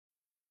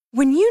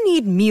When you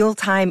need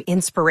mealtime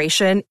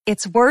inspiration,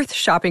 it's worth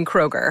shopping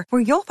Kroger,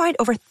 where you'll find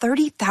over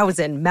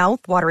 30,000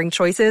 mouth-watering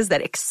choices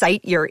that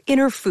excite your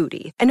inner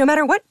foodie. And no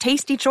matter what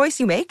tasty choice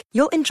you make,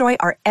 you'll enjoy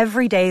our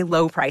everyday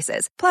low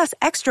prices, plus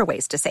extra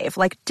ways to save,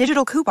 like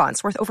digital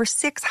coupons worth over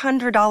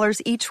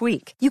 $600 each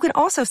week. You can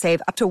also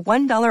save up to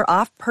 $1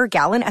 off per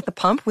gallon at the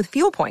pump with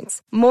fuel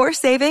points. More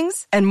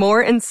savings and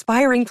more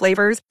inspiring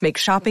flavors make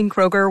shopping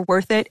Kroger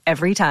worth it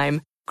every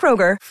time.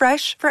 Kroger,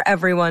 fresh for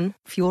everyone.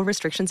 Fuel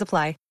restrictions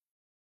apply.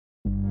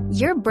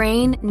 Your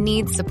brain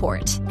needs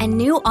support, and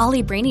new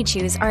Ollie Brainy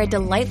Chews are a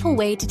delightful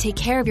way to take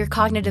care of your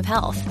cognitive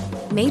health.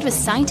 Made with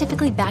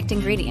scientifically backed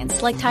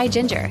ingredients like Thai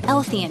ginger,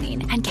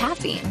 L-theanine, and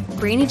caffeine,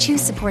 Brainy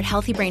Chews support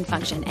healthy brain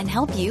function and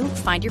help you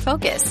find your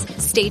focus,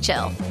 stay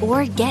chill,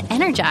 or get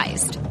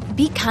energized.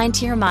 Be kind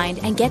to your mind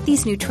and get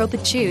these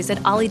nootropic chews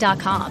at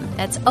ollie.com.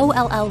 That's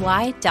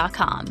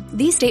OLLY.com.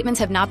 These statements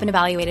have not been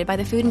evaluated by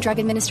the Food and Drug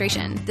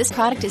Administration. This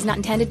product is not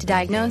intended to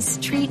diagnose,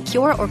 treat,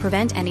 cure, or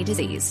prevent any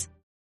disease.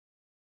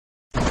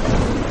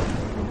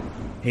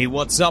 Hey,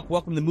 what's up?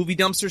 Welcome to Movie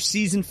Dumpster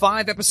Season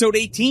 5, Episode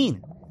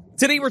 18.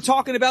 Today we're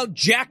talking about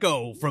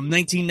Jacko from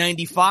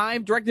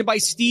 1995, directed by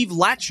Steve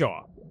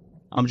Latshaw.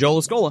 I'm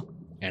Joel Escola.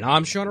 And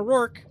I'm Sean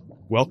O'Rourke.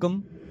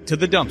 Welcome to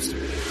The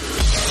Dumpster.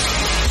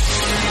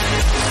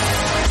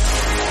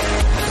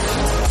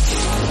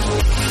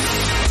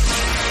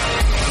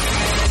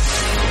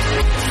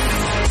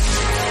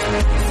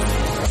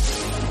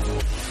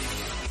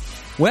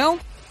 Well,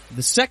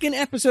 the second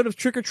episode of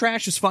Trick or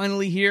Trash is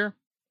finally here.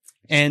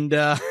 And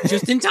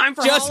just in time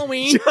for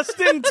Halloween. Just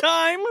in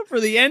time for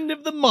the end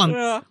of the month.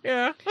 Yeah.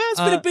 Well, it's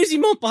been a busy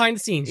month behind the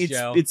scenes,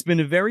 Joe. It's been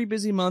a very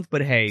busy month,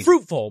 but hey.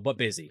 Fruitful, but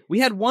busy. We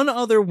had one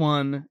other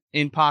one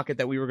in pocket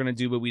that we were going to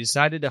do, but we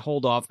decided to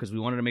hold off because we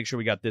wanted to make sure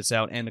we got this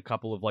out and a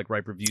couple of like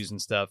ripe reviews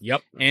and stuff.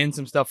 Yep. And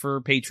some stuff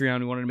for Patreon.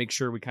 We wanted to make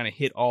sure we kind of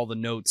hit all the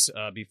notes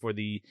before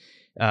the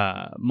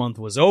month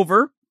was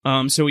over.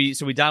 So we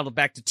dialed it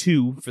back to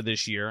 2 for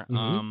this year.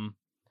 Mm-hmm.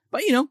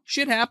 But you know,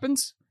 shit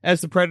happens,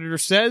 as the Predator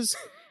says.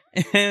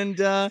 And,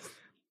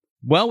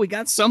 well, we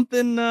got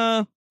something,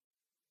 I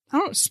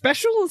don't know,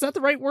 special? Is that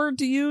the right word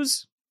to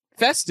use?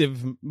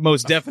 Festive,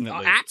 most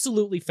definitely.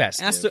 Absolutely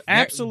festive.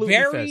 Absolutely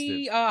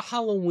very, festive.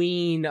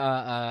 Halloween,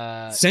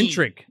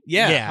 centric.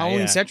 Yeah, Halloween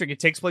yeah. centric. It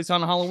takes place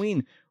on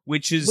Halloween,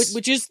 which is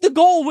the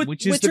goal with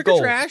Trick or goal.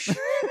 Trash.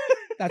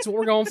 That's what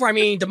we're going for. I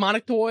mean,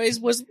 Demonic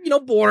Toys was,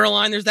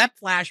 borderline. There's that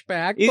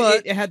flashback,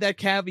 but it had that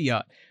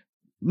caveat.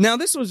 Now,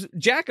 this was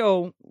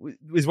Jacko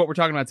is what we're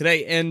talking about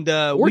today, and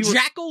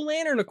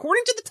Jack-O-Lantern,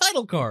 according to the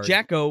title card.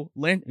 Jacques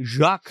O'Lantern.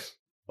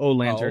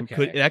 Oh,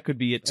 okay. That could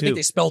be it too. I think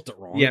they spelt it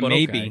wrong. Yeah, but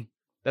maybe. Okay.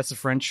 That's the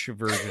French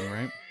version,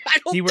 right? I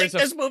don't think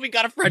this movie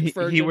got a French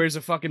version. He wears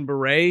a fucking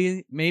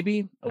beret,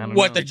 maybe? I don't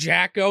what, know. the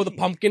Jacko, the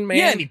pumpkin man?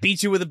 Yeah, and he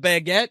beats you with a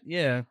baguette.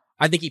 Yeah.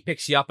 I think he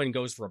picks you up and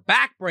goes for a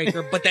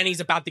backbreaker, but then he's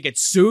about to get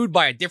sued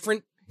by a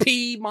different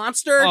pea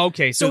monster. Oh,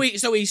 okay. So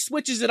he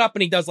switches it up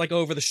and he does like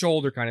over the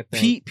shoulder kind of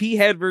thing. Pea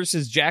Head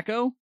versus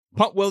Jacko?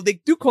 Well, they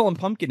do call him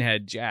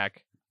Pumpkinhead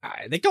Jack.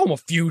 They call him a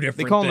few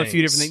different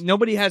things.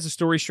 Nobody has a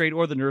story straight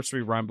or the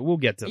nursery rhyme, but we'll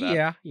get to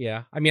that.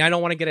 Yeah. I mean, I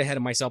don't want to get ahead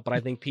of myself, but I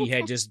think Pea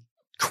Head just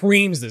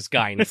creams this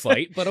guy in a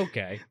fight, but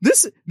okay.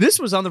 This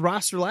was on the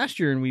roster last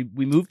year, and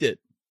we moved it.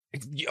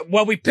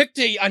 Well, we picked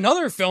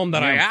another film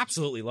that I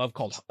absolutely love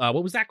called,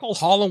 what was that called?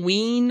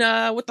 Halloween?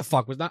 What the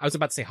fuck was that? I was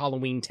about to say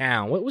Halloween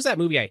Town. What was that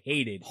movie I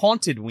hated?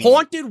 Haunted Ween.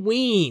 Haunted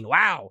Ween.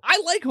 Wow. I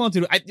like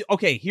Haunted Ween.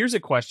 Okay, here's a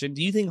question.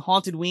 Do you think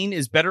Haunted Ween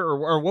is better,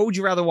 or what would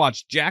you rather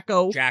watch?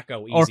 Jacko,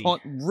 easy.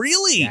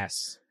 Really?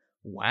 Yes.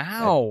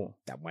 Wow.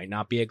 That might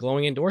not be a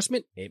glowing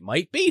endorsement. It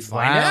might be.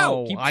 Find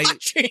out. Keep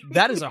watching.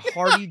 That is a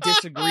hearty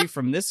disagree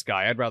from this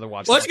guy. I'd rather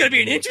watch. Well, it's going to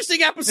be an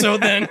interesting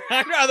episode then.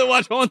 I'd rather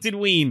watch Haunted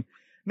Ween.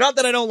 Not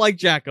that I don't like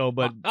Jacko,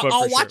 but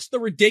I'll watch the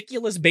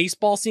ridiculous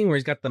baseball scene where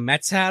he's got the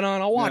Mets hat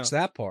on. I'll watch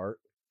that part.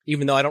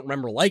 Even though I don't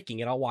remember liking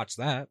it, I'll watch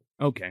that.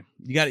 Okay.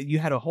 You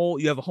have a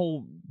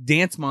whole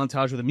dance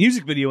montage with a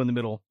music video in the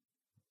middle.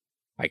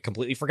 I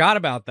completely forgot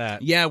about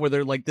that. Yeah, where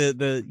they're like they're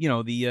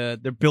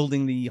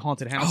building the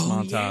haunted house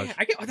montage.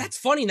 Yeah. That's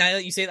funny now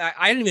that you say that.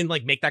 I didn't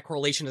even make that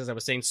correlation as I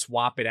was saying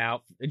swap it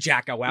out,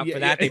 Jacko out for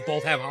that. They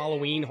both have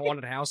Halloween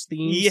haunted house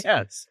themes.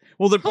 Yes.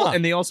 Well, they're both,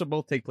 and they also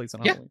both take place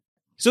on Halloween.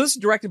 So this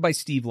is directed by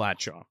Steve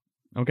Latshaw,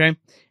 okay?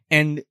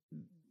 And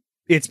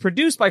it's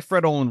produced by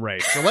Fred Olen Ray.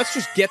 So let's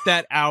just get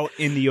that out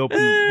in the open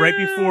right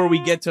before we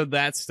get to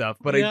that stuff.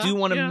 But I do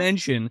want to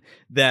mention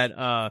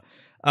that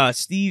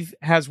Steve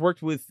has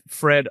worked with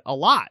Fred a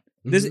lot.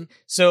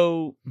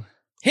 So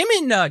him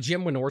and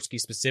Jim Wynorski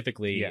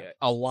specifically,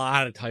 a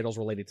lot of titles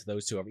related to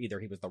those two.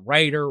 Either he was the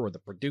writer or the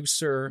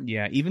producer.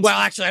 Yeah,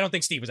 actually, I don't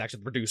think Steve was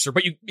actually the producer,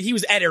 but he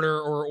was editor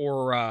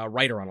or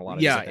writer on a lot of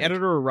these,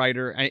 editor or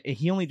writer.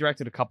 He only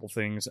directed a couple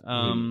things.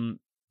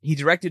 He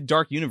directed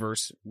Dark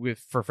Universe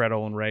for Fred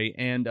Olen Ray,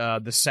 and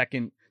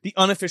the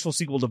unofficial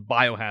sequel to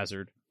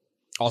Biohazard.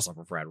 Also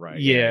for Fred, right?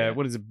 Yeah.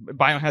 What is it?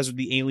 Biohazard: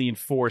 The Alien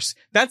Force.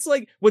 That's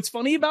what's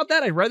funny about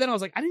that. I read that and I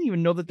was like, I didn't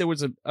even know that there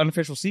was an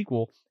unofficial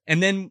sequel.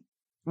 And then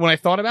when I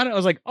thought about it, I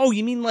was like, oh,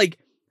 you mean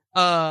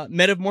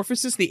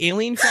Metamorphosis, the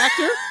Alien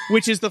Factor,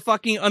 which is the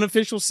fucking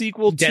unofficial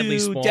sequel Deadly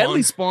to Spawn.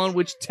 Deadly Spawn,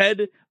 which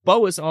Ted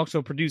Boas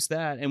also produced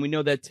that, and we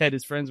know that Ted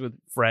is friends with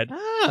Fred.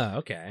 Ah,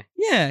 okay.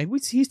 Yeah,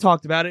 he's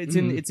talked about it.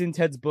 It's in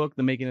Ted's book,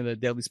 The Making of the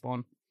Deadly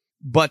Spawn.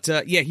 But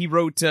he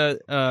wrote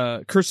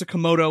Curse of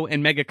Komodo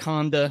and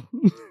Megaconda.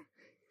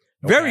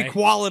 Very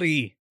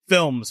quality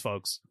films,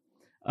 folks.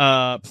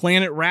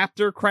 Planet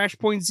Raptor, Crash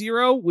Point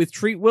Zero with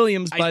Treat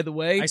Williams, by the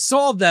way. I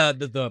saw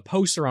the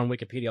poster on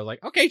Wikipedia. I was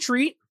like, okay,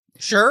 Treat.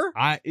 Sure.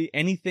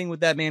 Anything with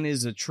that man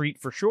is a treat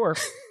for sure.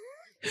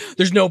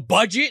 There's no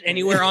budget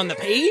anywhere on the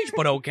page,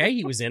 but okay,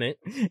 he was in it.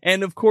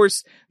 And of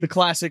course, the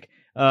classic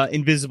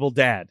Invisible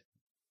Dad.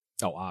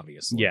 Oh,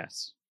 obviously.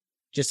 Yes.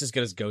 Just as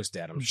good as Ghost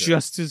Dad, I'm sure.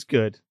 Just as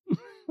good.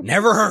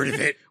 Never heard of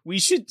it. We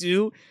should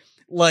do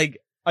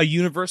like a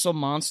Universal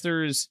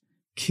Monsters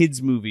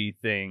kids movie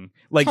thing.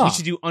 Like we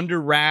should do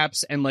Under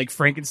Wraps and like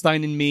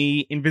Frankenstein and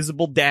Me,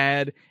 Invisible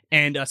Dad,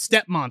 and a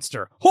Step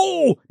Monster.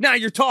 Oh, now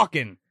you're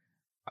talking.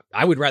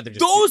 I would rather just...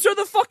 Those are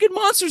the fucking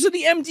monsters of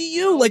the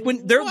MDU. Like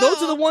when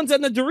those are the ones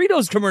on the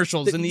Doritos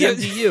commercials in the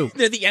MDU.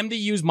 They're the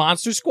MDU's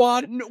Monster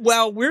Squad?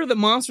 Well, we're the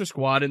Monster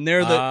Squad, and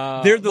they're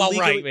the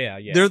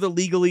they're the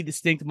legally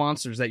distinct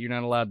monsters that you're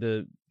not allowed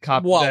to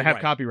that have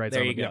copyrights.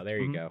 There on you them. go. There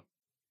you go.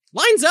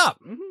 Lines up.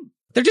 Mm-hmm.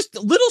 They're just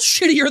a little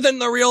shittier than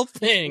the real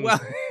thing.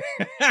 Well,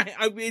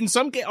 in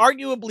some case,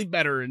 arguably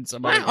better in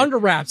some. Under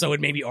Wraps, I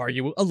would maybe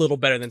argue a little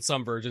better than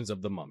some versions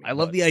of The Mummy. I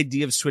love the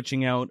idea of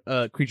switching out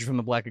Creature from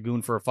the Black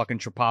Lagoon for a fucking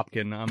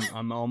Tropopkin.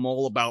 I'm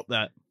all about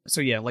that.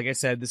 So yeah, like I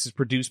said, this is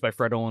produced by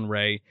Fred Olen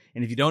Ray,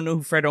 and if you don't know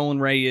who Fred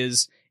Olen Ray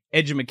is,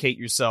 educate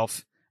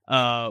yourself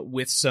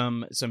with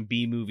some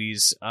B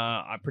movies.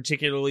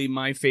 Particularly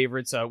my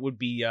favorites would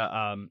be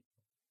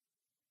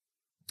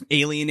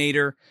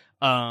Alienator.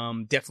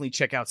 Definitely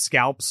check out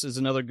Scalps is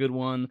another good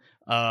one.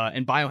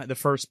 And the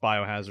first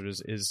Biohazard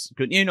is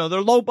good. You know,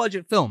 they're low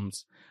budget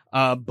films,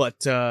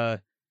 but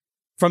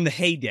from the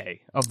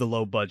heyday of the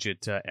low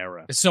budget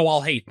era. So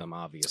I'll hate them,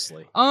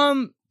 obviously.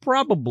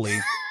 Probably.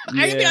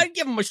 Yeah. I'd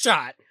give them a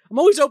shot. I'm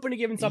always open to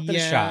giving something a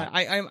shot.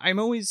 I'm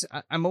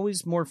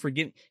always more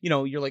forgiving. You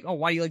know, you're like, oh,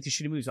 why do you like these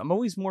shitty movies? I'm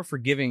always more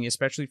forgiving,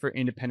 especially for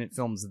independent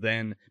films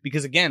then,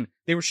 because again,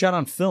 they were shot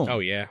on film. Oh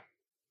yeah.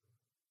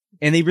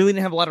 And they really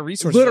didn't have a lot of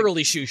resources.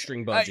 Literally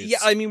shoestring budgets. Yeah,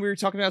 I mean, we were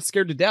talking about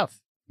Scared to Death.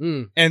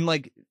 And,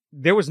 like,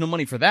 there was no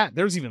money for that.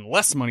 There was even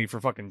less money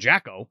for fucking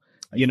Jacko,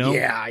 you know?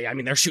 Yeah, I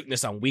mean, they're shooting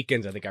this on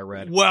weekends, I think I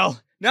read.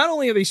 Well, not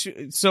only are they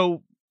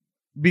so,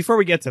 before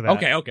we get to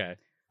that. Okay.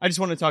 I just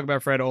want to talk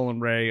about Fred Olen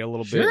Ray a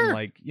little bit. And,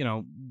 like, you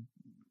know,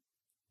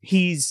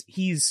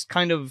 he's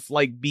kind of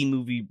like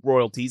B-movie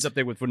royalty. He's up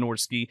there with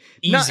Wynorski.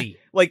 Easy.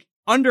 Like,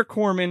 under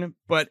Corman,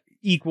 but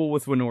equal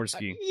with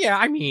Wynorski. Yeah,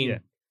 I mean... Yeah.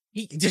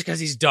 Just because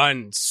he's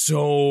done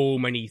so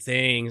many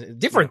things,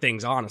 different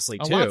things, honestly,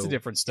 too. Lots of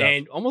different stuff.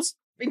 And almost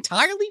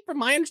entirely, from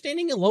my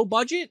understanding, a low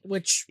budget,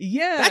 which,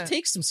 that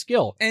takes some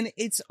skill. And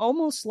it's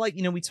almost like,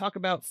 you know, we talk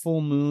about Full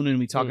Moon and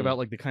we talk about,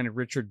 like, the kind of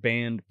Richard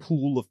Band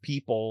pool of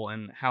people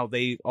and how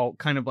they all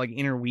kind of, like,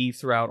 interweave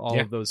throughout all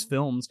of those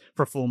films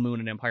for Full Moon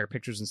and Empire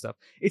Pictures and stuff.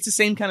 It's the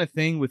same kind of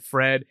thing with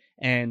Fred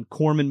and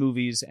Corman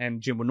movies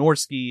and Jim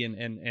Wynorski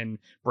and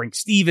Brinke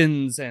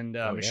Stevens and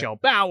Michelle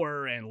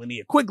Bauer and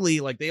Linnea Quigley.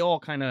 Like, they all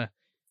kind of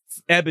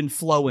ebb and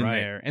flow in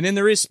there. And then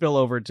there is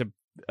spillover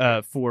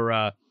to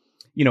for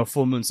you know,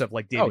 Full Moon stuff.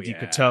 Like David D.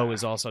 Coteau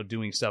is also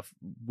doing stuff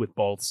with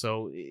both.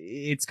 So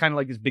it's kind of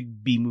like this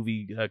big B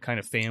movie kind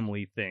of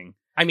family thing.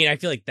 I mean, I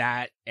feel like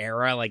that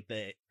era, like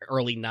the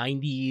early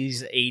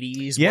 90s,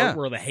 80s,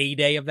 were the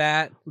heyday of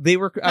that. They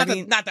were,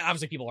 not that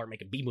obviously people aren't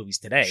making B movies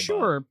today.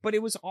 Sure, but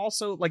it was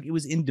also, like, it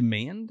was in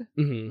demand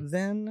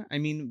then. I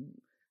mean,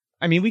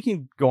 we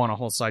can go on a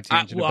whole side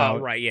tangent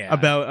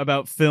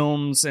about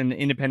films and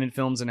independent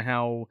films and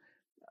how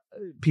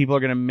people are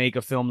going to make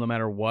a film no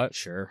matter what.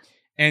 Sure.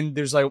 And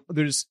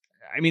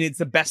it's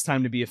the best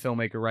time to be a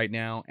filmmaker right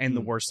now and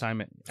the worst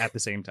time at the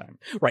same time.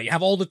 Right. You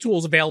have all the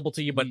tools available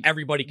to you, but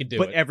everybody can do it.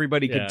 But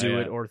everybody could do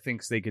it or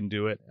thinks they can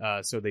do it.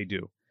 So they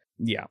do.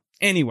 Yeah.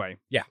 Anyway.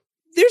 Yeah.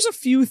 There's a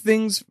few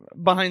things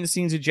behind the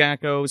scenes of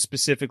Jacko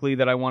specifically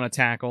that I want to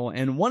tackle.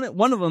 And one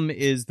of them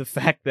is the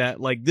fact that,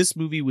 like, this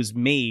movie was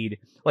made,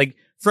 like,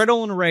 Fred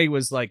Olen Ray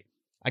was like,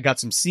 I got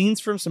some scenes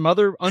from some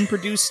other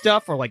unproduced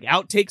stuff or like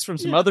outtakes from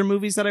some other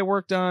movies that I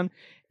worked on.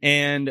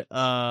 And,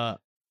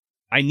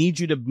 I need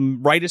you to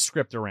write a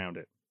script around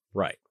it.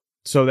 Right.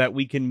 So that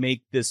we can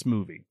make this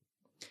movie,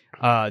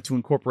 to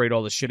incorporate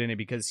all the shit in it,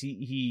 because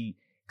he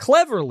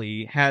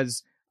cleverly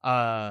has,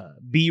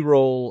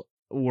 B-roll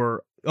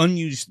or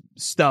unused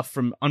stuff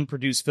from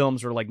unproduced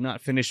films or like not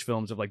finished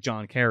films of like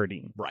John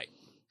Carradine. Right.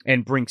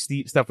 And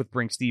stuff with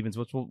Brinke Stevens,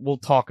 which we'll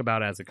talk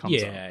about as it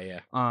comes up. Yeah.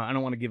 I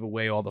don't want to give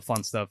away all the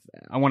fun stuff.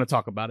 I want to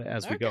talk about it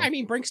as we go. I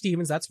mean, Brinke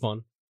Stevens, that's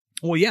fun.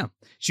 Well, yeah.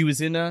 She was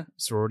in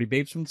Sorority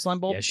Babes from the Slime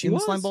Ball. Yeah, the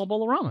Slime Ball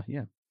Bolorama.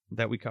 Yeah.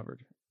 That we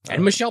covered.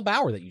 And Michelle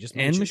Bauer that you just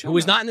mentioned. Who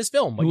was not in this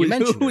film, but you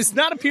mentioned who is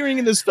not appearing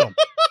in this film.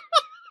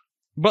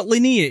 But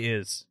Linnea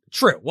is.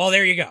 True. Well,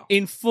 there you go.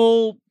 In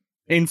full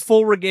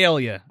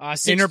regalia.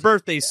 In her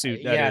birthday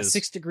suit, that is.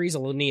 6 degrees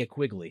of Linnea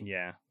Quigley.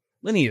 Yeah.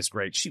 Linnea's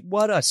great.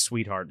 What a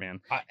sweetheart,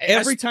 man.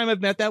 Every time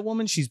I've met that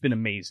woman, she's been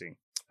amazing.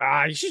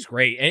 She's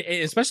great, and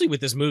especially with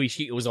this movie.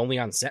 She was only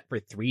on set for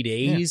 3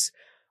 days.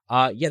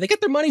 Yeah, they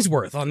get their money's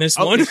worth on this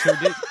one. Sure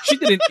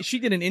did. She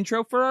did an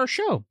intro for our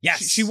show.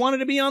 Yes, she wanted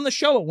to be on the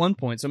show at one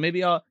point. So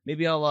maybe I'll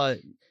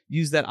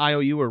use that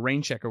IOU or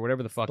rain check or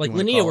whatever the fuck. Like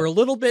Linnea, we're a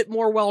little bit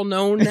more well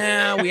known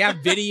now. We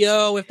have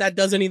video. If that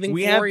does anything,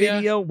 we for have you.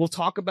 video. We'll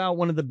talk about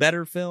one of the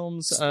better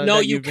films.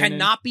 No, you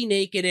cannot be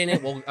naked in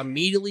it. We'll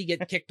immediately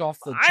get kicked off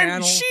the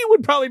channel. She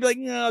would probably be like,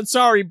 "No,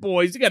 sorry,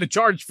 boys, you got to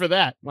charge for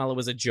that." Well, it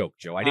was a joke,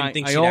 Joe. I didn't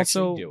think she'd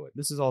actually do it.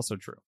 This is also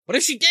true. But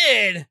if she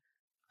did,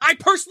 I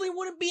personally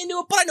wouldn't be into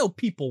it. But I know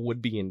people would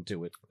be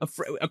into it.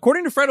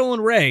 According to Fred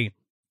Olin Ray,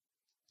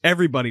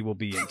 everybody will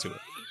be into it.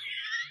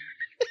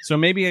 So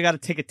maybe I got to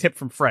take a tip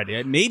from Fred.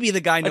 Maybe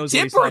the guy knows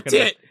what he's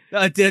talking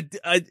about.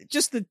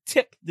 Just the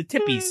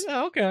tippies.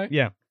 Okay.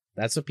 Yeah.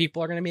 That's what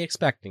people are going to be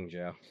expecting,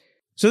 Joe.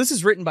 So this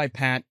is written by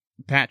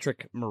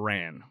Patrick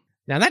Moran.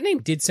 Now that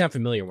name did sound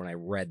familiar when I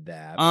read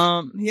that.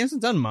 He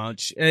hasn't done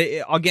much.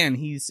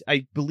 Again,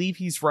 I believe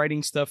he's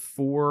writing stuff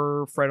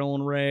for Fred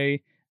Olin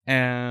Ray.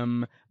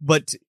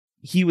 But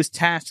he was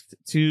tasked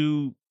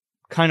to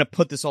kind of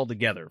put this all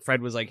together.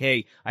 Fred was like,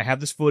 "Hey, I have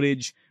this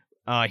footage.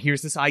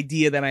 Here's this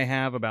idea that I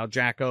have about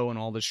Jacko and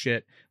all this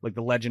shit, like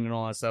the legend and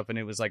all that stuff." And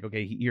it was like,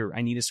 "Okay, here,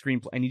 I need a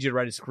screenplay. I need you to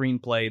write a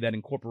screenplay that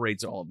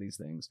incorporates all of these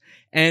things."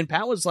 And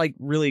Pat was like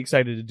really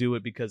excited to do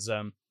it because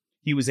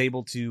he was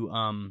able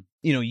to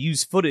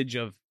use footage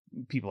of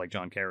people like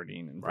John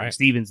Carradine and Frank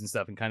Stevens and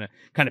stuff, and kind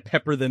of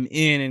pepper them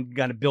in and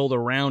kind of build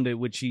around it,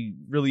 which he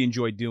really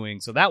enjoyed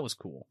doing. So that was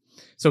cool.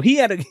 So he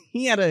had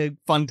a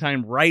fun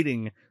time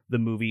writing the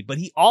movie, but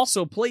he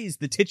also plays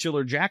the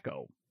titular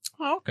Jacko.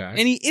 Oh, okay.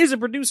 And he is a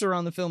producer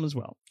on the film as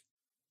well.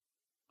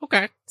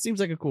 Okay. Seems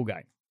like a cool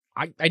guy.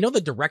 I know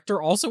the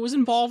director also was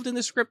involved in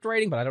the script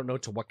writing, but I don't know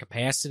to what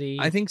capacity.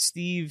 I think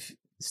Steve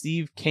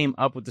came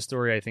up with the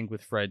story, I think,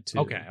 with Fred too.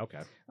 Okay.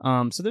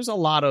 So there's a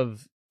lot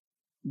of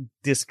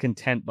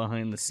discontent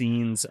behind the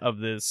scenes of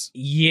this.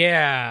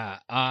 Yeah.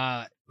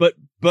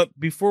 But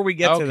before we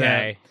get to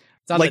that,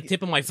 it's on the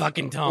tip of my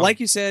fucking tongue.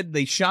 Like you said,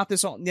 they shot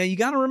this all. Now you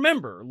got to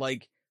remember,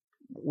 like,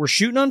 we're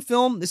shooting on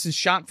film. This is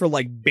shot for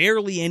like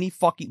barely any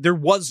fucking. There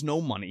was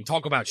no money.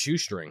 Talk about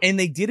shoestring. And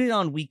they did it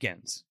on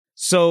weekends.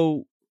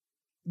 So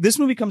this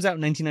movie comes out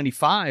in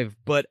 1995,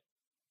 but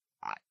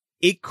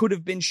it could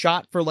have been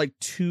shot for like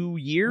 2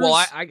 years. Well,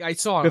 I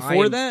saw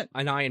before that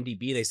on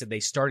IMDb. They said they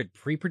started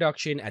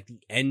pre-production at the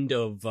end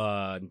of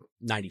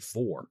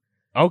 94.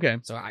 Okay,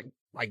 so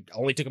I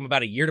only took them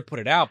about a year to put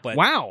it out, but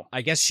wow,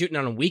 I guess shooting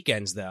on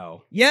weekends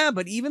though. Yeah,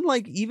 but even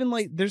like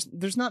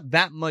there's not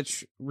that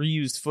much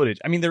reused footage.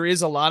 I mean, there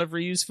is a lot of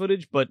reused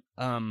footage, but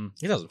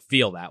it doesn't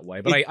feel that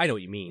way. But I know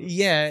what you mean.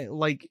 Yeah,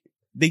 like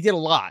they did a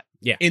lot.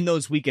 Yeah, in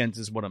those weekends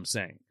is what I'm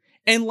saying,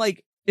 and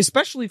like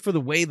especially for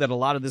the way that a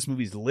lot of this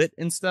movie's lit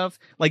and stuff.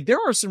 Like there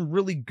are some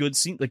really good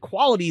scenes, like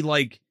quality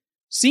like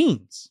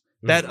scenes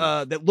that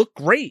that look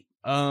great.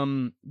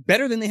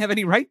 Better than they have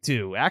any right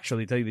to,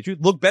 actually, tell you the truth.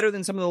 Look better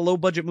than some of the low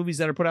budget movies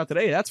that are put out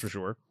today, that's for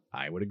sure.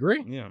 I would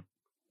agree. Yeah.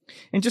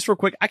 And just real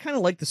quick, I kind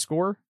of like the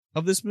score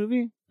of this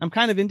movie. I'm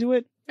kind of into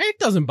it. It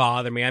doesn't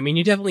bother me. I mean,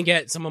 you definitely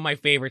get some of my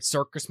favorite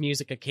circus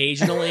music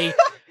occasionally.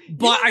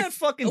 But that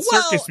fucking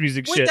circus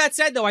music shit. With that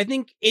said, though, I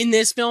think in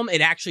this film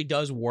it actually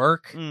does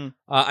work.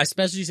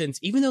 Especially since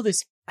even though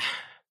this, I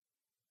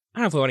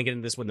don't know if we want to get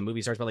into this when the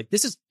movie starts, but like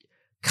this is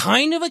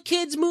kind of a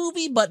kid's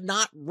movie, but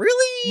not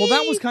really. Well,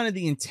 that was kind of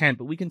the intent,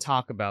 but we can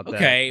talk about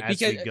that as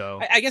we go.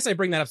 I guess I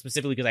bring that up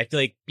specifically because I feel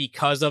like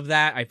because of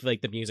that, I feel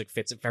like the music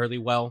fits it fairly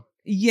well.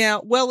 Yeah,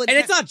 well,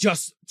 it's not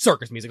just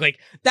circus music. Like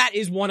that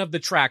is one of the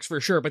tracks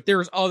for sure, but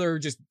there's other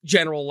just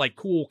general like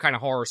cool kind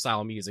of horror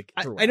style music.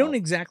 I don't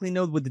exactly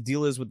know what the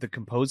deal is with the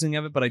composing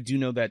of it, but I do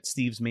know that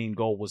Steve's main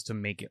goal was to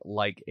make it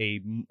like a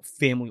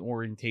family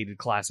orientated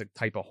classic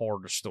type of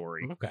horror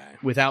story. Okay,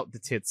 without the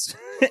tits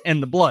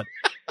and the blood.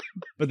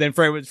 But then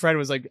Fred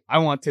was like, I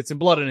want tits and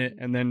blood in it,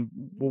 and then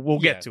we'll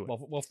get to it.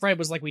 Well, Fred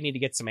was like, we need to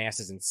get some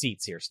asses and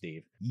seats here,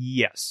 Steve.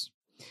 Yes.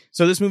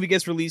 So this movie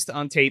gets released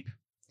on tape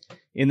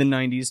in the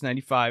 90s,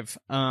 95.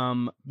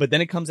 But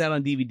then it comes out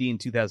on DVD in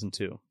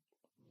 2002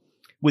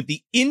 with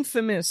the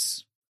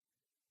infamous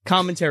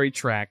commentary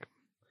track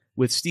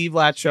with Steve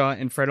Latshaw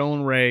and Fred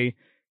Olin Ray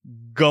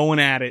going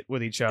at it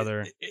with each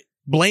other,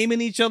 blaming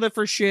each other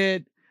for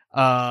shit.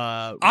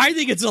 I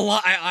think it's a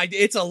lot.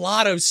 It's a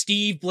lot of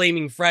Steve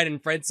blaming Fred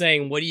and Fred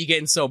saying, "What are you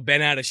getting so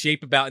bent out of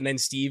shape about?" And then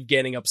Steve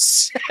getting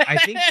upset.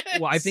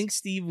 I think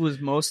Steve was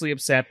mostly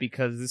upset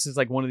because this is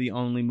like one of the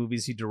only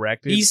movies he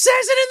directed. He says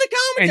it in the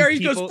commentary.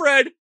 He goes,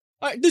 "Fred,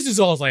 this is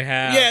all I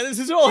have. Yeah, this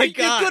is all I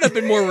got. You could have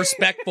been more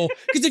respectful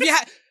because if you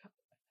had."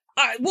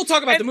 We'll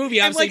talk about the movie,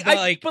 obviously, but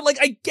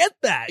I get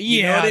that.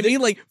 You know what I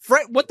mean? Like,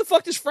 Fred, what the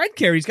fuck does Fred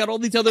care? He's got all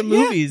these other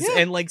movies,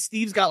 and like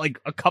Steve's got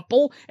like a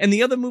couple, and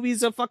the other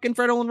movie's a fucking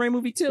Fred Olin Ray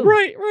movie too.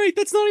 Right.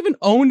 That's not even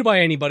owned by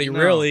anybody,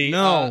 really.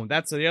 No,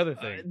 that's the other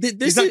thing.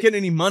 He's not getting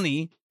any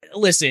money.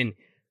 Listen,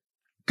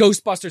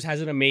 Ghostbusters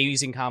has an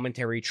amazing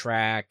commentary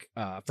track.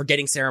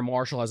 Forgetting Sarah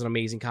Marshall has an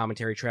amazing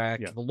commentary track.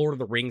 Yeah. The Lord of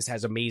the Rings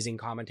has amazing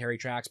commentary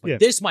tracks, but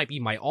this might be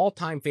my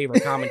all-time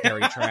favorite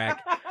commentary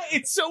track.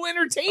 It's so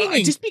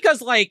entertaining. Just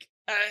because, like,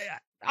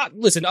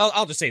 listen,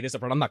 I'll just say this up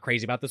front. I'm not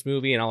crazy about this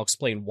movie, and I'll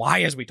explain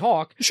why as we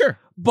talk. Sure.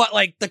 But,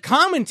 like, the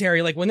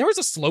commentary, like, when there was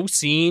a slow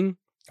scene,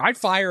 I'd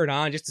fire it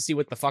on just to see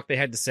what the fuck they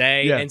had to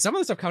say. Yeah. And some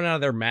of the stuff coming out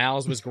of their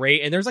mouths was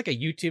great. And there's like a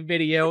YouTube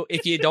video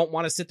if you don't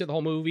want to sit through the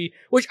whole movie,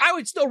 which I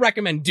would still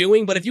recommend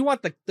doing. But if you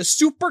want the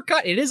super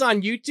cut, it is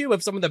on YouTube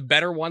of some of the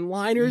better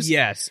one-liners.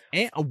 Yes.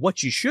 And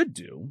what you should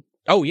do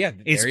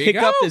is pick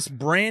up this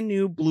brand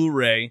new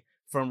Blu-ray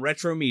from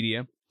Retro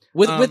Media.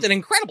 With an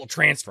incredible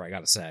transfer, I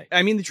gotta say.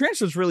 I mean, the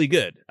transfer is really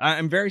good.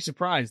 I'm very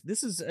surprised.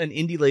 This is an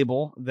indie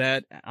label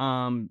that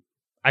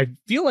I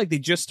feel like they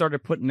just started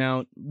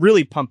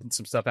really pumping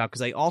some stuff out,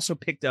 because I also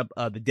picked up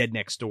The Dead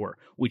Next Door,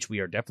 which we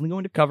are definitely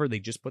going to cover. They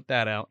just put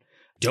that out.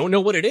 Don't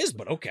know what it is,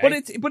 but okay.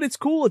 But it's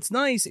cool. It's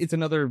nice. It's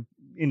another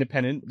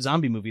independent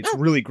zombie movie. It's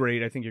really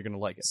great. I think you're going to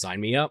like it.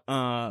 Sign me up.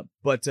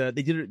 But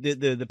they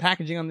did the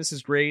packaging on this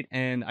is great,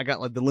 and I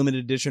got like the limited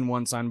edition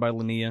one signed by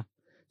Linnea,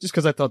 just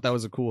because I thought that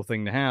was a cool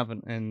thing to have,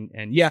 and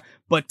yeah.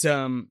 But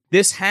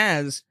this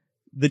has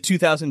the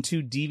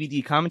 2002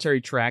 DVD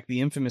commentary track,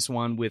 the infamous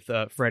one with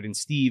Fred and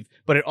Steve,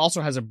 but it also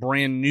has a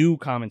brand new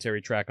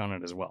commentary track on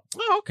it as well.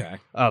 Oh, okay.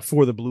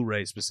 For the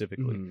Blu-ray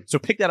specifically. So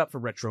pick that up for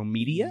Retro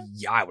Media.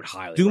 Yeah, I would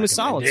highly Do them a recommend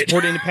solid. it.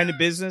 Support independent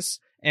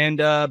business and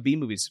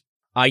B-movies.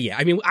 Yeah,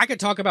 I mean, I could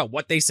talk about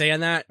what they say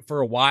on that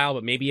for a while,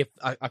 but maybe if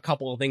a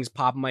couple of things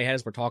pop in my head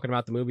as we're talking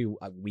about the movie,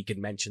 we could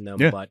mention them.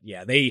 Yeah. But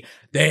yeah,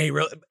 they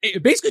really,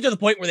 basically to the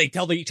point where they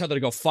tell each other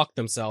to go fuck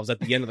themselves at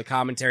the end of the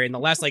commentary, and the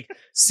last like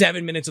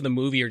 7 minutes of the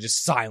movie are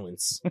just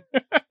silence.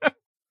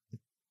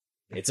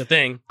 It's a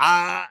thing.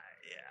 I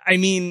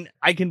mean,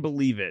 I can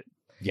believe it.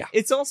 Yeah.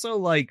 It's also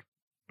like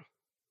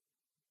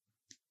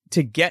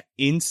to get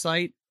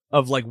insight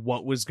of like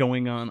what was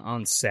going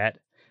on set.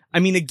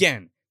 I mean,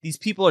 again, these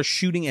people are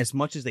shooting as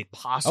much as they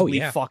possibly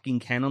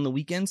fucking can on the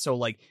weekend. So,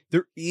 like,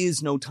 there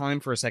is no time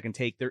for a second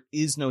take. There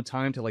is no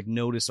time to, like,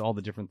 notice all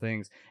the different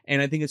things.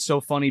 And I think it's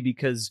so funny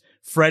because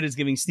Fred is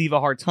giving Steve a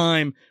hard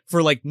time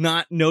for, like,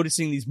 not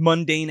noticing these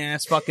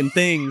mundane-ass fucking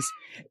things.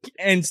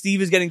 And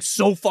Steve is getting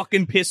so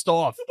fucking pissed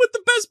off. But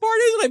the best part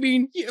is, I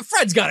mean,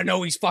 Fred's got to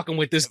know he's fucking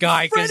with this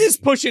guy. Fred is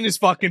pushing his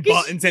fucking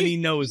buttons, and he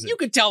knows it. You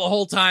could tell the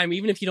whole time,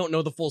 even if you don't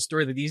know the full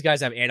story, that these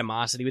guys have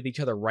animosity with each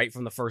other right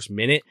from the first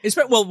minute.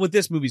 Well, with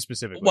this movie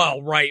specifically.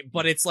 Well, right,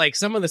 but it's like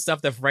some of the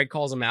stuff that Fred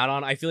calls him out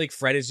on, I feel like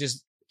Fred is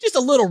just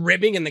a little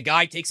ribbing, and the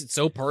guy takes it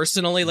so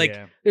personally. Like,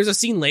 there's a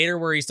scene later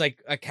where he's like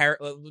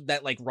that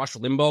like Rush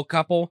Limbaugh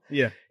couple.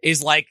 Yeah.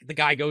 Is like, the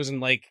guy goes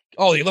and like,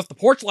 oh, you left the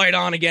porch light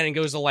on again, and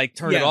goes to like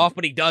turn it off,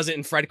 but he does it,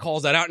 and Fred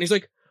calls that out, and he's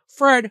like,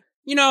 Fred,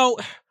 you know,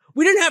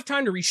 we didn't have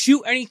time to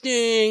reshoot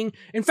anything.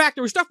 In fact,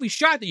 there was stuff we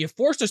shot that you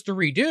forced us to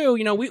redo.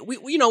 You know, we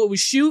you know, it was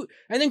shoot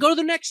and then go to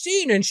the next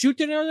scene and shoot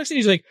to the next scene.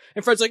 He's like,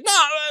 and Fred's like, no,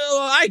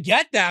 I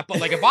get that, but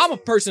like, if I'm a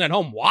person at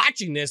home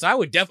watching this, I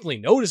would definitely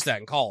notice that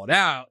and call it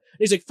out. And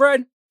he's like,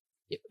 Fred,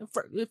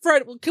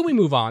 can we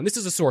move on? This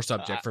is a sore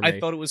subject for me. I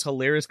thought it was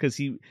hilarious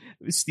because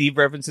Steve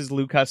references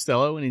Lou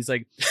Costello, and he's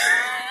like,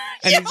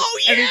 he's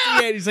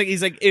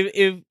like,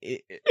 if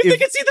they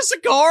can see the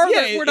cigar,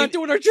 we're not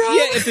doing our job.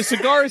 Yeah, if the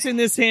cigar is in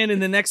this hand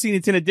and the next scene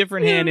it's in a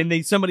different hand,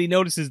 and somebody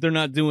notices they're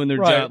not doing their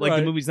job, like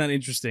the movie's not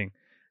interesting,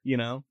 you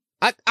know.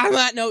 On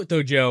that note,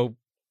 though, Joe,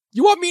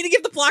 you want me to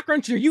give the plot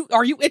crunch? Are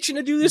you itching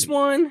to do this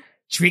one?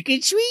 Trick or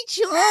treat,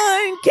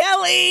 Sean,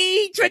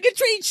 Kelly. Trick or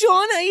treat,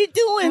 Sean. How you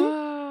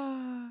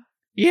doing?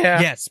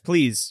 Yeah. Yes,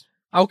 please.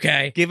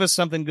 Okay. Give us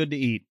something good to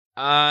eat.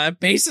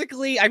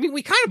 Basically, I mean,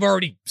 we kind of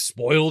already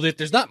spoiled it.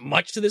 There's not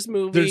much to this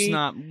movie. There's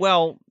not.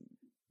 Well,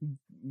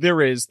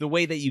 there is. The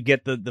way that you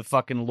get the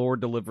fucking lore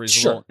delivery is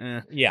sure. a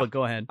little, yeah. But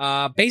go ahead.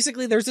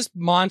 Basically, there's this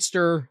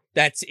monster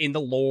that's in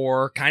the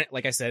lore. Kind of,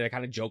 like I said, I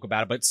kind of joke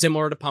about it, but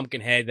similar to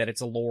Pumpkinhead, that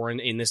it's a lore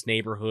in this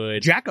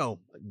neighborhood. Jacko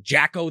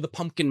the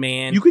Pumpkin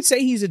Man. You could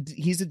say he's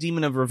a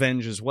demon of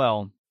revenge as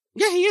well.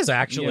 Yeah, he is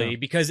actually,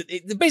 because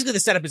basically the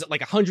setup is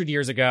like 100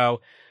 years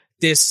ago.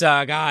 This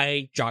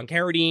guy, John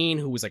Carradine,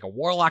 who was like a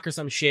warlock or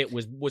some shit,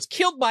 was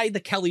killed by the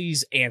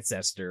Kelly's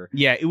ancestor.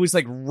 Yeah, it was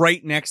like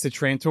right next to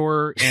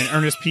Trantor and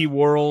Ernest P.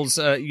 Worrell's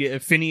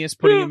Phineas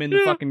putting him in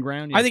the fucking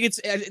ground. Yeah. I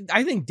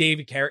think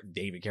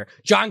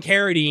John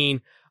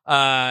Carradine.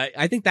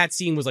 I think that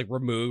scene was like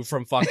removed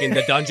from fucking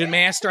the Dungeon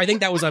Master. I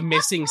think that was a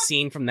missing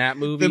scene from that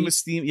movie. The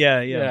Mystique,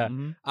 yeah.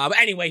 Mm-hmm. But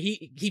anyway,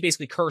 he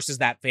basically curses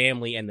that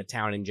family and the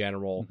town in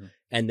general. Mm-hmm.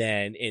 And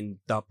then in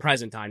the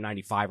present time,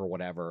 95 or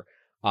whatever,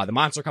 the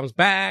monster comes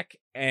back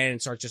and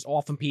starts just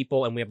offing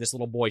people. And we have this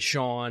little boy,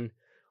 Sean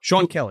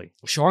Kelly.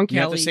 You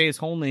have to say his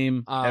whole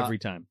name every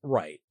time.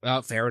 Right.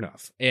 Fair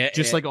enough.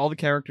 Just like all the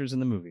characters in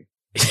the movie.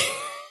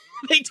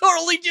 They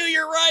totally do.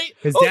 You're right.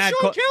 His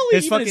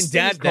fucking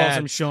dad calls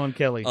him Sean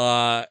Kelly.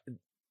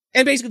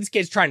 And basically this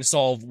kid's trying to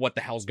solve what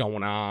the hell's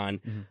going on,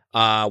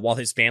 while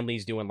his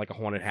family's doing like a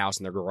haunted house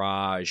in their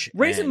garage.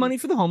 Raising money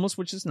for the homeless,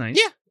 which is nice.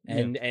 Yeah.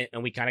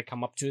 And we kind of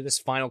come up to this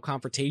final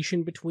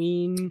confrontation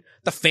between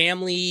the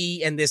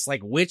family and this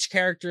like witch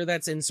character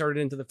that's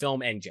inserted into the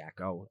film and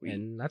Jacko.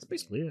 And that's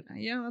basically it.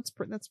 Yeah, that's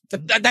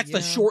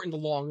the short and the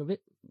long of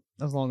it.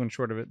 That's long and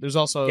short of it. There's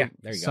also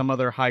some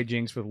other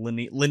hijinks with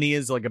Linny. Linny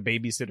is like a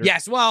babysitter.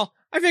 Yes, well,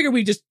 I figured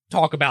we just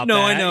talk about that.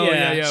 No, I know.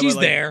 Yeah, she's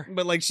but there.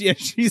 But like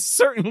she's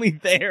certainly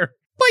there.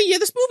 But yeah,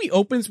 this movie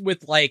opens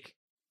with like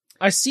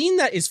a scene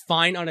that is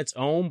fine on its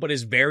own, but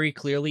is very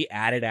clearly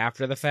added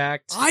after the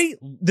fact.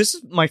 This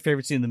is my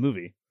favorite scene in the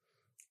movie.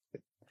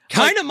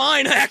 Kind of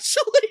mine,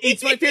 actually.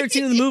 It's my favorite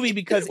scene in the movie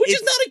because which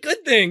is not a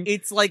good thing.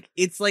 It's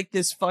like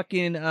this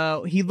fucking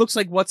he looks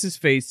like what's his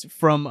face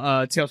from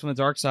Tales from the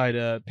Dark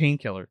Side,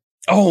 Painkiller.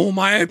 Oh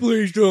my,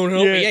 please don't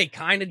help me. Yeah, he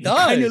kind of does.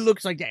 He kind of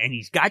looks like that, and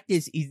he's got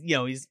this.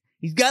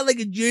 He's got like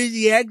a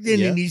Jersey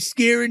accent, and he's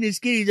scaring this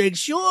kid.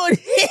 He's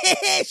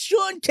like,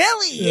 Sean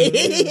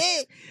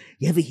Kelly.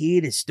 You ever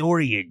hear the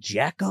story of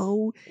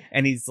Jacko?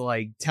 And he's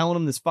like telling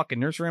him this fucking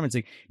nursery rhyme. It's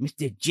like,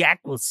 Mr.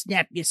 Jack will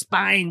snap your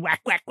spine,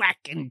 whack, whack, whack,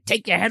 and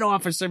take your head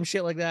off or some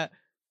shit like that.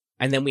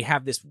 And then we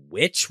have this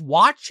witch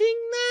watching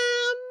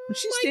them.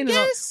 She's standing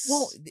up.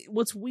 Well,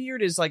 what's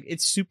weird is like,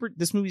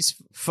 this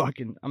movie's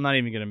fucking, I'm not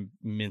even going to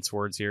mince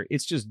words here.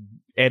 It's just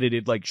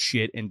edited like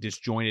shit and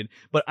disjointed,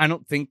 but I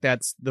don't think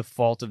that's the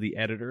fault of the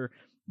editor.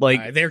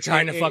 Like they're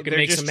trying to fucking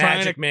make some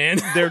magic, man.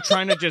 They're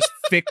trying to just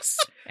fix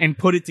and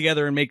put it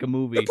together and make a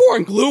movie. They're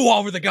pouring glue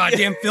all over the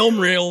goddamn film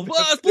reel.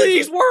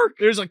 Please work.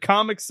 There's a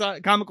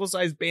comical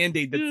sized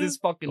Band-Aid that's this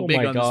fucking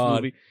big on this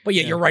movie. But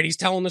yeah, you're right. He's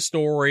telling the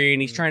story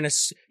and he's trying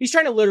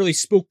to literally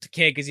spook the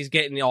kid because he's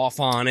getting off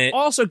on it.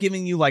 Also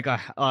giving you like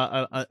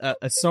a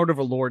sort of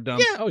a lore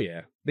dump. Yeah. Oh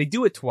yeah. They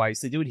do it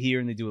twice. They do it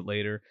here and they do it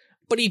later.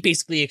 But he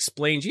basically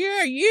explains,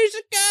 years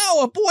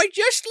ago, a boy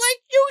just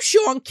like you,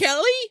 Sean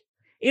Kelly.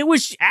 It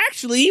was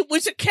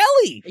a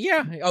Kelly.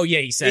 Yeah. Oh yeah,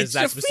 he says it's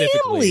that a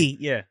specifically. Family.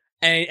 Yeah.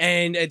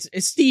 And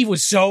Steve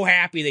was so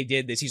happy they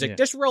did this. He's like,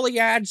 this really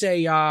adds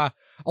a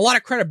lot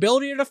of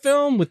credibility to the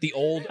film with the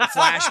old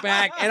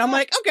flashback. And I'm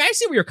like, okay, I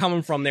see where you're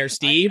coming from there,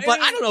 Steve, but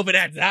I don't know if it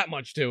adds that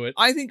much to it.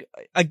 I think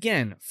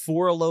again,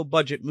 for a low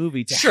budget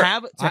movie to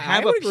have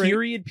a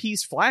period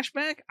piece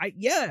flashback, I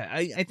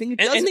think it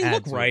does. And they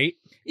look right.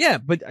 Yeah,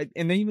 but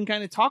and they even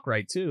kind of talk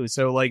right too.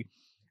 So like,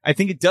 I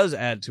think it does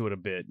add to it a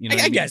bit. You know,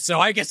 I guess so.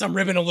 I guess I'm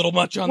ribbing a little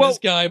much on this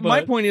guy. But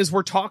my point is,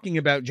 we're talking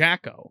about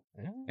Jacko,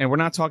 and we're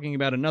not talking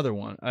about another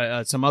one,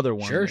 some other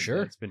one.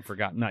 Sure. It's been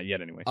forgotten. Not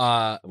yet, anyway.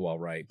 Well,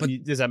 right. But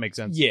does that make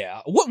sense?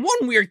 Yeah.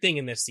 One weird thing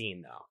in this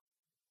scene, though,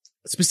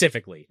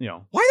 specifically,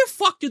 why the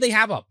fuck do they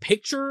have a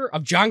picture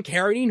of John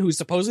Carradine, who's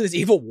supposedly this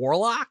evil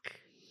warlock?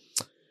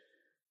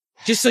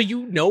 Just so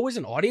you know, as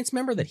an audience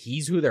member, that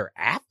he's who they're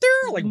after.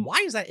 Like,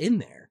 why is that in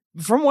there?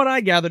 From what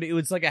I gathered, it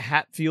was like a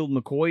Hatfield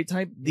McCoy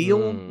type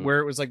deal where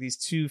it was like these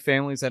two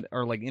families that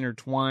are like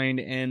intertwined.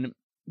 And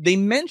they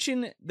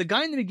mention, the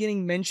guy in the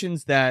beginning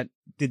mentions that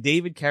the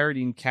David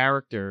Carradine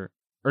character,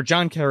 or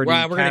John Carradine.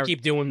 Well, we're going to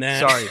keep doing that.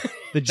 Sorry.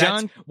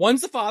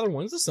 One's the father,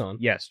 one's the son.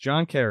 Yes,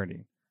 John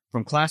Carradine.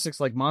 From classics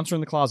like Monster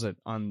in the Closet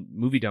on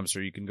Movie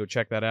Dumpster. You can go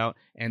check that out.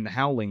 And The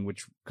Howling,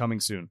 which coming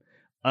soon.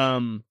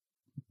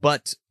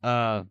 But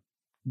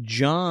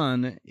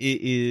John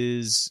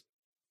is...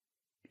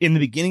 In the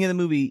beginning of the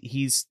movie,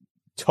 he's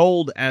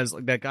told as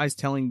like that guy's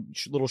telling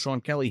little Sean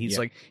Kelly, he's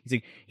like,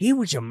 he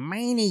was a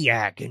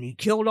maniac and he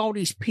killed all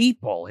these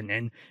people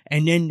and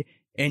then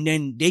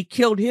they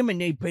killed him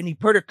and he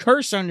put a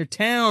curse on the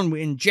town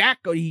and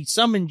he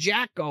summoned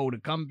Jacko to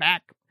come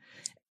back.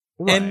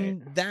 Right.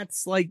 And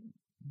that's like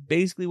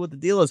basically what the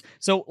deal is.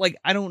 So like,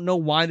 I don't know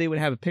why they would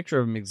have a picture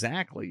of him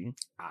exactly.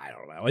 I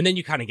don't know. And then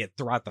you kind of get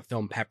throughout the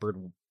film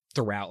peppered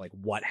throughout like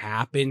what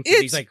happened to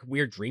these like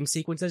weird dream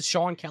sequences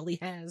Sean Kelly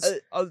has.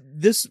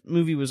 This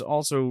movie was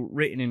also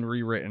written and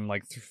rewritten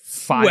like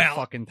 5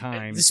 fucking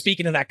times.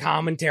 Speaking of that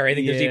commentary, I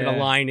think there's even a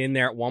line in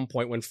there at one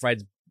point when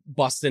Fred's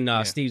busting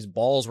Steve's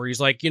balls where he's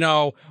like,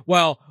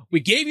 we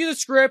gave you the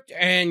script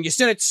and you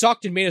said it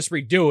sucked and made us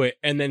redo it.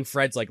 And then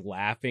Fred's like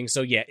laughing.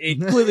 So yeah,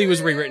 it clearly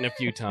was rewritten a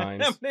few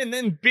times. and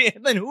then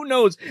who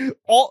knows?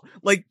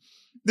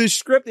 The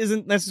script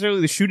isn't necessarily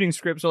the shooting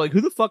script, so like,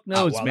 who the fuck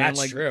knows, man? That's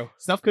like, true.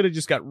 Stuff could have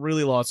just got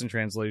really lost in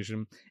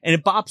translation, and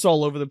it bops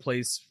all over the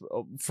place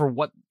for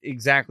what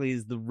exactly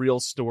is the real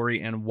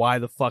story and why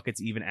the fuck it's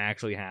even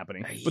actually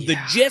happening. But the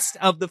gist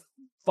of the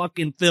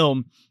fucking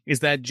film is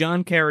that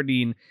John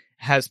Carradine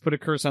has put a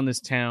curse on this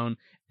town,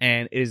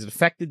 and it has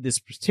affected this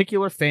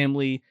particular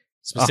family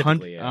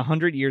specifically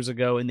 100 years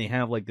ago, and they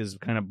have like this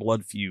kind of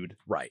blood feud.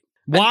 Right.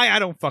 Why? I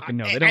don't fucking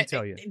know. They don't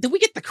tell you. Did we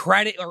get the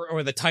credit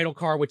or the title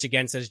card, which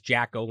again says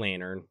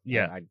Jack-O-Lantern?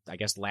 Yeah. I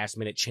guess last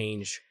minute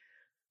change,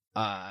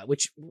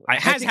 which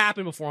has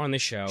happened before on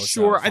this show.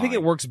 Sure. So I think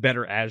it works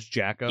better as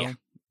Jacko. Yeah.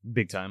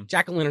 Big time.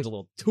 Jack-O-Lantern's a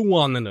little too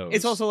on the nose.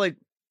 It's also like,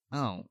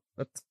 oh,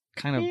 that's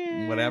kind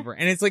of whatever.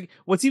 And it's like,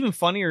 what's even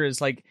funnier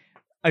is like,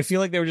 I feel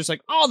like they were just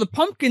like, oh, the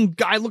pumpkin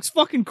guy looks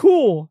fucking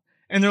cool.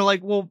 And they're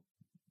like, well,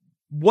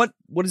 what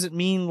does it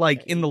mean,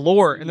 like, in the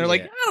lore? And they're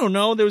like, I don't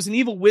know. There was an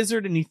evil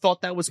wizard, and he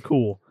thought that was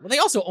cool. Well, they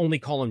also only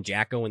call him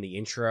Jacko in the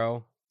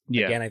intro.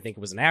 Yeah. Again, I think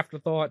it was an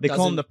afterthought. They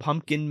call him the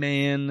Pumpkin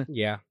Man.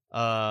 Yeah.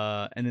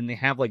 And then they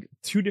have like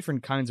 2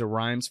 different kinds of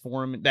rhymes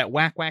for him. That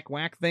whack, whack,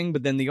 whack thing.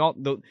 But then the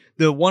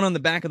one on the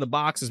back of the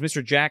box is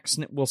Mr. Jack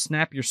will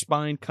snap your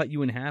spine, cut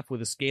you in half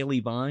with a scaly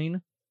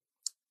vine.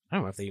 I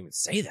don't know if they even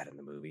say that in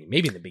the movie.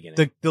 Maybe in the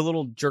beginning. The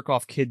little jerk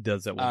off kid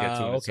does that. We'll get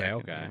to in a second.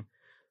 Okay.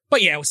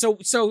 But yeah, so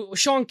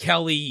Sean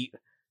Kelly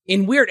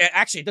in weird.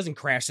 Actually, it doesn't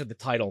crash to the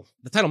title.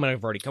 The title might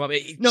have already come up.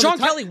 Sean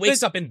Kelly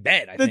wakes up in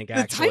bed. I think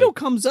the title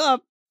comes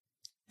up,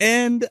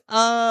 and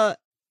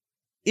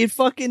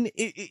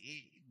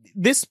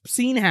this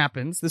scene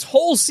happens. This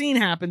whole scene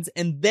happens,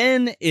 and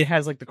then it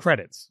has like the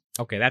credits.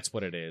 Okay, that's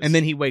what it is. And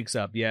then he wakes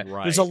up. Yeah,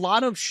 right. There's a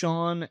lot of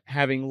Sean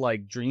having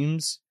like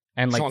dreams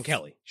and like Sean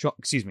Kelly.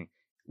 Excuse me.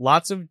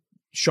 Lots of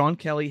Sean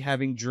Kelly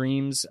having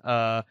dreams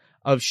of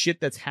shit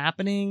that's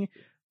happening.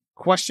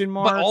 Question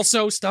mark. But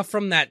also stuff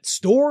from that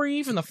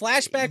story, from the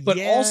flashback, but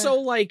also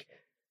like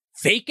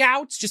fake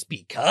outs just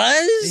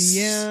because.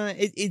 Yeah,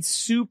 it's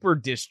super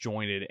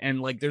disjointed.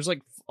 And like there's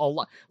like a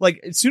lot.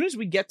 Like as soon as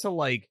we get to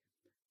like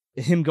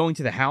him going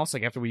to the house,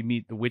 like after we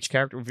meet the witch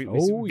character,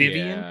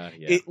 Vivian,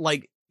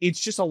 it's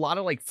just a lot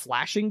of like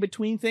flashing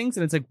between things.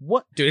 And it's like,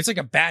 what? Dude, it's like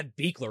a bad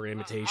Beekler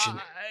imitation.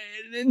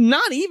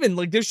 Not even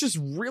like there's just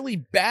really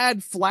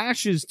bad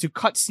flashes to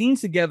cut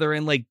scenes together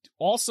and like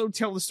also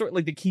tell the story.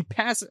 Like they keep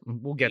passing.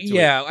 We'll get to it.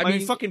 Yeah, I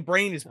mean, fucking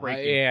brain is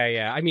breaking.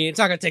 Yeah. I mean, it's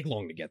not gonna take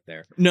long to get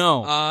there.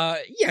 No.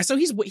 Yeah. So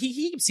he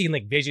keeps seeing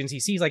like visions. He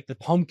sees like the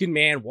Pumpkin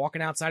Man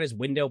walking outside his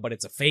window, but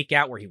it's a fake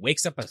out where he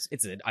wakes up.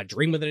 It's a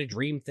dream within a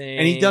dream thing.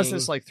 And he does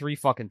this like 3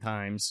 fucking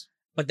times.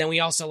 But then we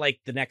also, like,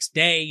 the next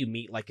day, you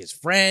meet, like, his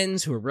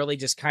friends who really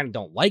just kind of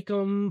don't like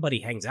him, but he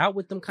hangs out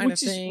with them kind of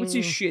thing. Which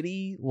is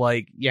shitty.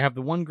 Like, you have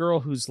the one girl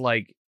who's,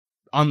 like,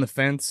 on the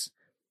fence,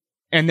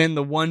 and then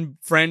the one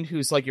friend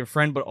who's, like, your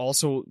friend, but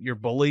also your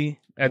bully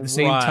at the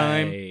same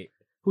time.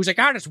 Who's like,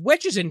 there's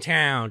witches in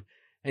town.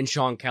 And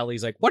Sean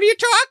Kelly's like, what are you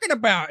talking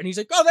about? And he's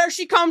like, oh, there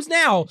she comes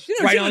now.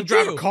 Right on,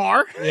 drive a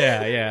car.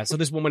 Yeah. So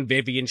this woman,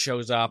 Vivian,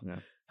 shows up. Yeah.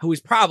 Who is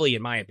probably,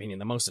 in my opinion,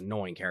 the most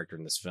annoying character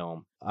in this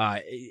film.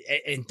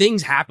 And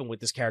things happen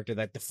with this character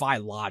that defy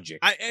logic.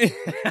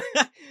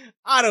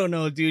 I don't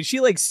know, dude.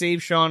 She like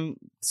saves Sean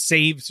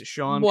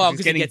well,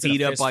 he's getting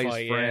beat up by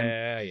his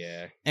friend.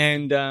 Yeah.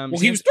 And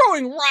he was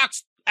throwing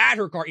rocks at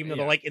her car, even though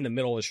they're like in the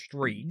middle of the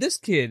street. This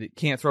kid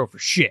can't throw for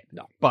shit.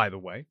 No, by the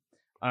way.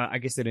 I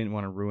guess they didn't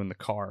want to ruin the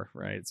car,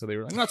 right? So they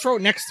were like, "No, throw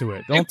it next to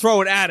it. Don't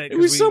throw it at it." It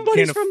was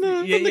somebody's from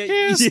the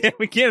cast. Yeah,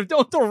 we can't.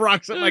 Don't throw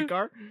rocks at my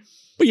car.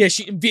 But yeah,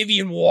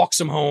 Vivian walks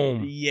him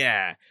home.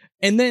 Yeah,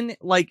 and then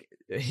like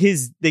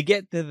they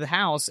get to the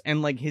house,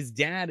 and like his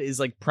dad is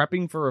like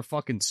prepping for a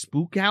fucking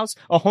spook house,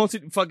 a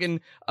haunted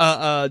fucking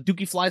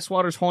Dookie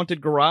Flyswatter's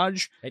haunted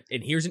garage.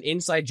 And here's an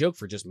inside joke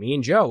for just me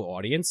and Joe,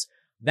 audience.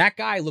 That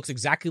guy looks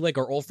exactly like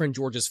our old friend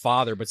George's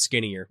father, but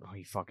skinnier. Oh,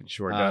 he fucking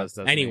sure does.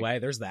 Anyway,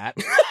 there's that.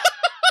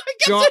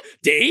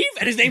 Dave?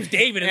 And his name's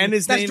David. And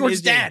that's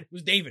George's dad. It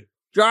was David.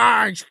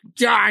 George.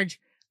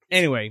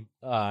 Anyway.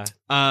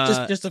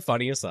 Just a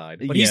funny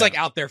aside. But he's like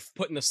out there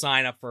putting the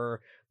sign up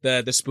for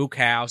the spook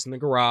house and the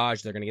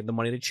garage. They're going to give the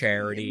money to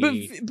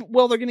charity.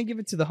 Well, they're going to give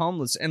it to the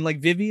homeless. And like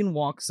Vivian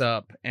walks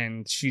up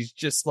and she's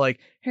just like,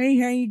 hey,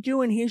 how you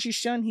doing? Here's your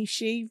son. He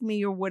shaved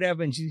me or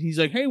whatever. And he's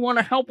like, hey, want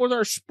to help with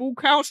our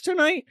spook house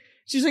tonight?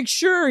 She's like,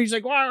 sure. He's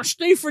like, well, I'll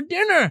stay for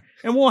dinner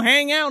and we'll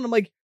hang out. And I'm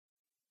like,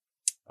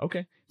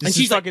 okay. And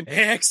she's fucking like,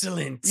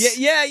 excellent.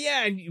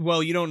 Yeah.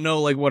 Well, you don't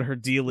know like what her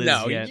deal is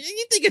yet.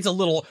 You think it's a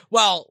little,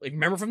 well,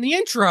 remember from the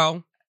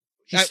intro,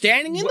 she's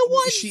standing in the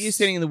woods. She is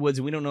standing in the woods,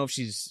 and we don't know if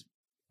she's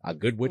a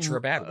good witch or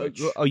a bad witch.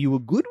 Are you a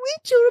good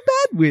witch or a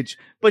bad witch?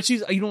 But you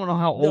don't know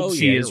how old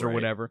she is or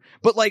whatever.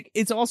 But like,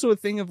 it's also a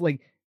thing of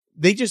like,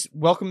 they just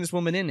welcome this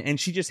woman in, and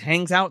she just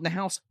hangs out in the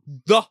house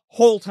the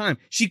whole time.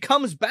 She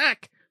comes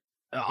back.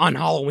 On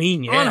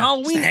Halloween, yeah. On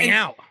Halloween. Just hang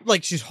out.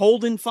 Like, she's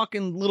holding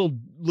fucking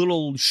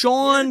little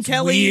Sean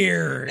Kelly.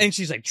 Weird. And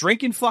she's like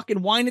drinking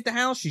fucking wine at the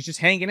house. She's just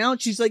hanging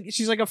out. She's like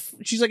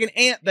an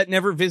aunt that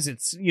never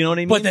visits. You know what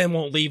I mean? But then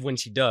won't leave when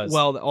she does.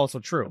 Well, also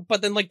true.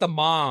 But then like the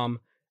mom,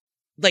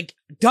 like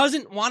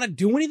doesn't want to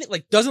do anything.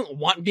 Like doesn't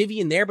want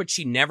Vivian there, but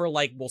she never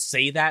like will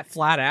say that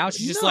flat out.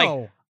 She's just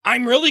like,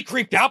 I'm really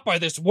creeped out by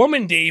this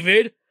woman,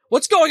 David.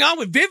 What's going on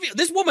with Vivian?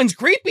 This woman's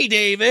creepy,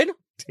 David.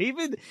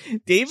 David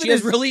she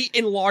has really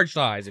enlarged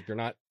eyes. If you're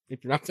not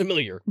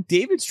familiar,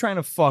 David's trying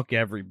to fuck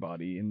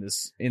everybody in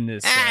this.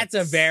 That's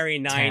a very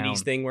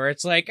 90s thing where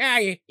it's like,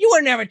 you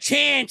wouldn't have a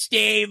chance,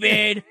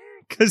 David.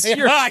 Because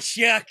you're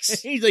shucks.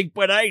 He's like,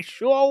 but I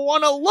sure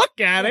want to look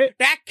at it.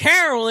 That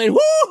Carolyn,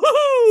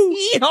 woo-hoo!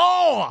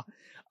 Yeehaw!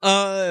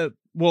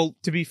 Well,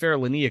 to be fair,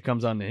 Linnea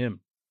comes on to him.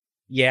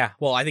 Yeah,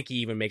 well, I think he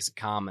even makes a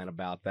comment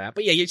about that.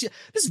 But yeah,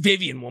 this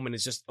Vivian woman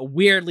is just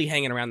weirdly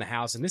hanging around the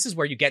house, and this is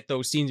where you get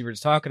those scenes we were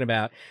just talking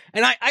about.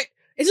 And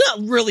it's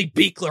not really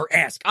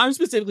Beekler-esque. I'm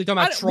specifically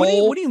talking about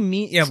Troll. What do you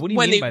mean? Yeah, what do you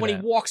mean by when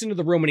he walks into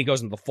the room and he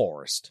goes into the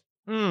forest.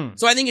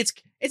 So I think it's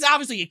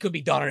obviously it could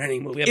be done in any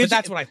movie, but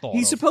that's what I thought.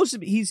 He's supposed to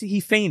be. He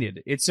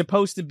fainted. It's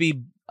supposed to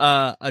be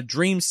a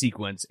dream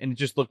sequence, and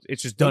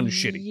it's just done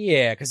shitty.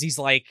 Yeah, because he's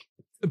like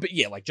But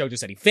yeah, like Joe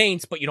just said, he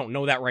faints, but you don't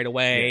know that right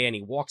away. Yeah. And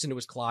he walks into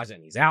his closet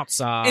and he's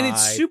outside. And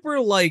it's super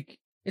like,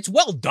 it's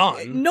well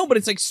done. no, but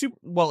it's like super,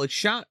 well, it's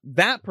shot,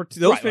 those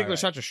particular right.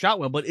 shots are shot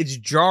well, but it's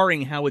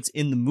jarring how it's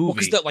in the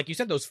movie. Because like you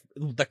said,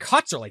 the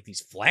cuts are like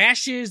these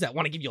flashes that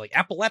want to give you like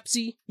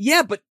epilepsy.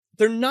 Yeah, but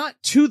they're not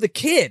to the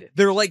kid.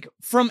 They're like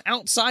from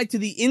outside to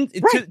the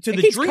Right. to It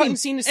the keeps dream. cutting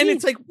scene to And scene.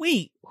 it's like,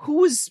 wait,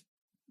 who is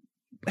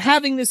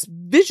having this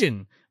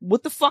vision?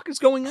 What the fuck is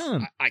going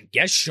on? I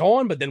guess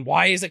Sean, but then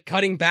why is it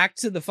cutting back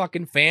to the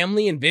fucking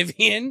family and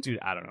Vivian? Dude,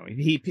 I don't know.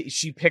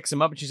 She picks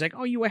him up and she's like,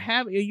 "Oh, are you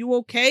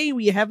okay? Were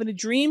you having a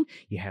dream?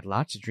 You had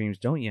lots of dreams,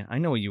 don't you? I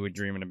know what you were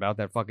dreaming about,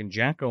 that fucking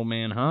Jacko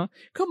man, huh?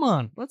 Come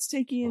on, let's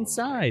take you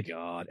inside." Oh my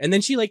God. And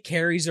then she like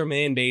carries him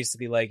in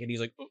basically like, and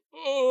he's like,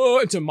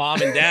 to mom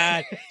and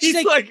dad.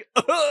 She's like,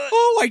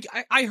 oh,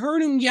 I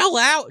heard him yell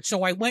out,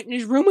 so I went in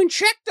his room and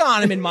checked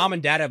on him. And mom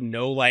and dad have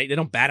no like, they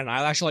don't bat an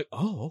eyelash. They're like,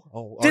 are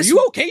This-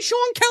 you okay, Sean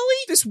Kelly?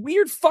 this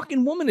weird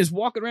fucking woman is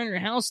walking around your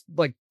house,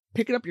 like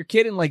picking up your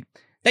kid and like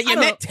That I you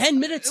don't met 10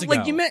 minutes ago.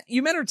 Like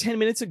you met her 10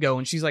 minutes ago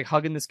and she's like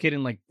hugging this kid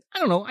and like, I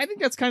don't know. I think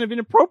that's kind of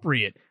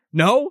inappropriate.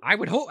 No, I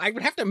would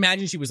have to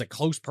imagine she was a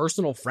close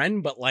personal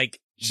friend, but like,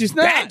 she's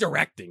bad not.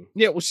 directing.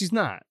 Yeah, well, she's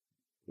not.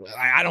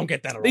 I don't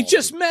get that at all. They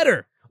just met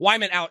her. Well, I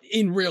meant out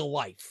in real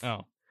life.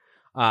 Oh,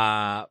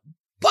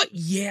 But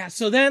yeah,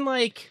 so then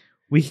like,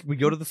 we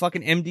go to the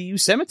fucking MDU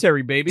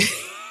cemetery, baby.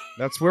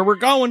 That's where we're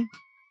going.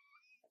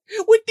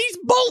 with these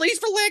bullies,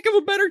 for lack of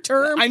a better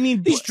term. I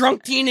mean, these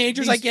drunk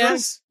teenagers, I these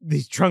guess.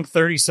 These drunk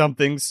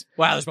 30-somethings.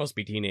 Wow, they're supposed to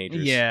be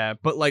teenagers. Yeah,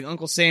 but like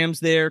Uncle Sam's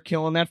there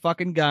killing that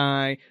fucking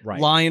guy. Right.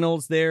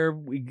 Lionel's there.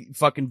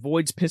 Fucking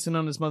Void's pissing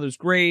on his mother's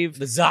grave.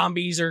 The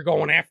zombies are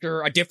going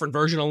after a different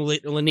version of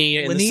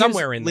Linnea and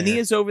somewhere in there.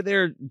 Linnea's over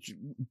there,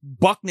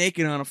 buck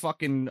naked on a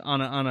fucking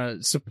on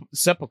a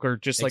sepulcher,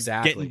 just like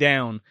Exactly. getting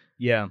down.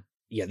 Yeah,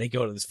 Yeah, they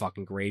go to this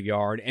fucking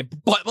graveyard,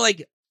 but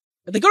like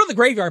they go to the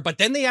graveyard, but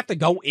then they have to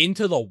go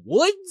into the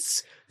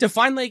woods to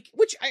find like,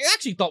 which I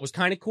actually thought was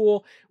kind of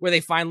cool, where they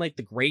find like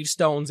the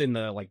gravestones in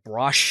the like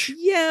brush.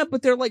 yeah,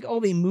 but they're like, oh,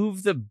 they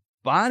move the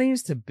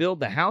bodies to build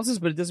the houses,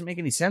 but it doesn't make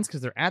any sense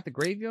because they're at the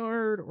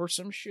graveyard or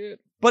some shit.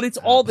 But it's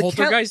all the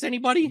Poltergeist.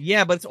 Anybody?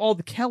 Yeah, but it's all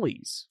the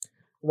Kellys.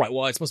 Right.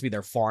 Well, it's supposed to be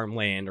their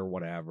farmland or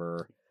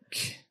whatever,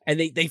 and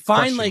they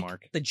find Question like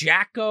mark. the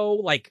Jacko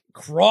like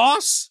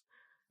cross,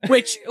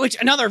 which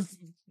another.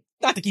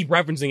 Not to keep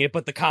referencing it,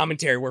 but the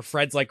commentary where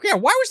Fred's like, yeah,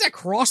 why was that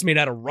cross made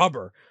out of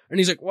rubber? And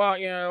he's like, well,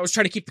 I was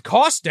trying to keep the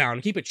cost down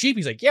and keep it cheap.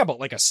 He's like, yeah,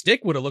 but like a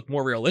stick would have looked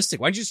more realistic.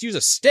 Why'd you just use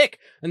a stick?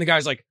 And the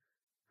guy's like,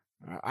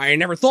 I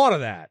never thought of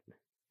that.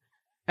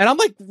 And I'm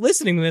like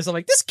listening to this. I'm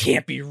like, this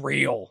can't be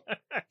real.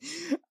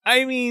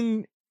 I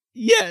mean,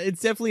 yeah,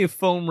 it's definitely a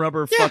foam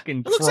rubber fucking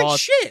it looks cross, like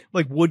shit.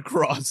 like wood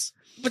cross.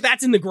 But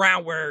that's in the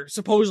ground where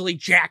supposedly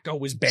Jacko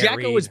was buried.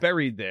 Jacko was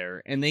buried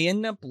there, and they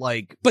end up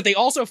like, But they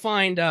also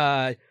find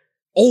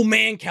old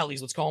man Kelly's,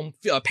 let's call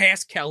him,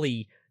 past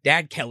Kelly,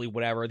 Dad Kelly,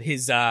 whatever,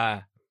 his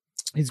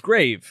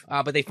grave.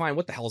 but they find,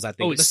 what the hell is that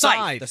thing? Oh, the his scythe.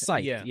 scythe. The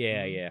scythe. Yeah.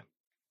 Yeah.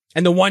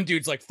 And the one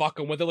dude's like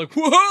fucking with it, like,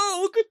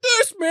 whoa, look at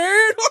this,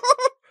 man.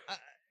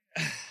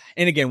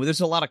 And again, there's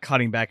a lot of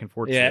cutting back and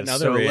forth. Yeah, to this, no,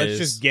 so there let's is.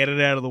 just get it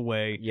out of the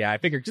way. Yeah, I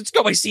figured let's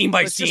go by scene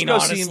by Let's scene, just go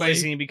honestly. scene by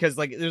scene because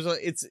like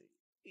it's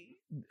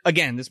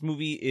again, this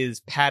movie is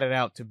padded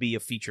out to be a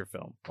feature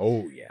film.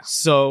 Oh yeah.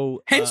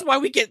 So Hence why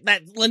we get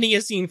that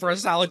Linnea scene for a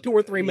solid 2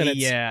 or 3 minutes.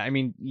 Yeah, I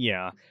mean,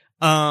 yeah.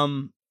 You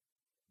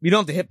don't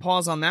have to hit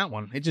pause on that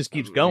one. It just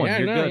keeps going. Yeah,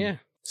 You're no, good. yeah.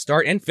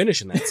 Start and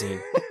finish in that scene.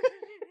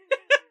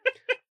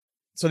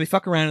 So they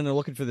fuck around and they're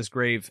looking for this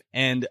grave,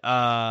 and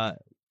the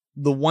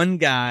one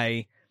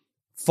guy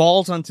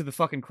falls onto the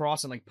fucking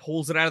cross and like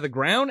pulls it out of the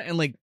ground and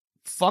like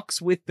fucks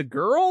with the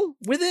girl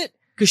with it.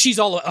 Because she's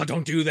all, oh,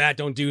 don't do that,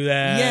 don't do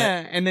that.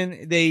 Yeah, and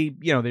then they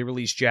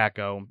release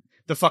Jacko.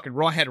 The fucking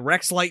Rawhead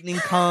Rex Lightning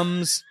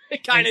comes.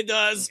 It kind of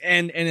does.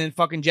 And then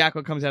fucking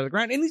Jacko comes out of the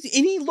ground, and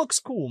he looks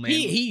cool, man.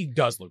 He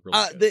does look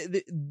really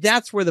good.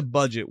 That's where the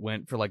budget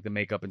went for like the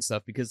makeup and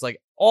stuff, because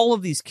like all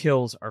of these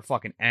kills are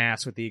fucking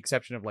ass, with the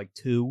exception of like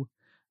 2.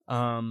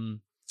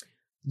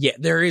 Yeah,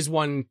 there is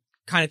one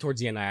kind of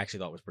towards the end I actually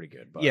thought was pretty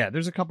good. But. Yeah,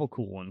 there's a couple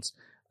cool ones.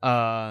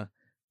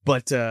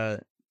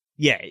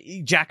 Yeah,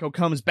 Jacko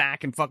comes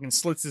back and fucking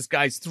slits this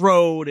guy's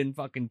throat and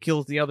fucking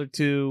kills the other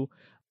 2.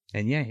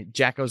 And yeah,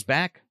 Jacko's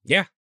back.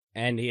 Yeah,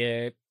 and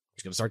he's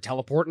going to start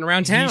teleporting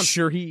around town.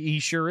 He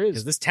sure is.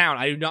 Because this town,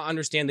 I do not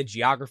understand the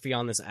geography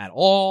on this at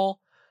all.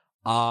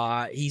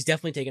 He's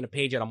definitely taken a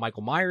page out of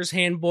Michael Myers'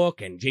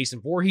 handbook and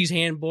Jason Voorhees'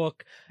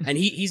 handbook, and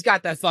he's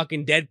got that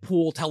fucking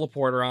Deadpool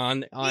teleporter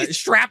on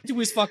strapped to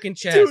his fucking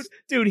chest.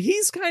 Dude,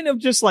 he's kind of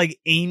just like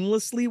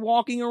aimlessly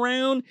walking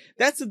around.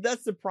 That's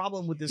the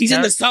problem with this. He's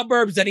in the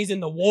suburbs, then he's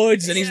in the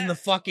woods, then he's in the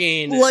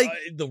fucking like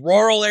the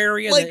rural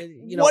area. Like,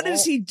 what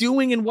is he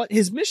doing? And what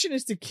his mission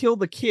is to kill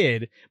the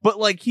kid, but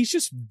like he's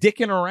just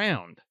dicking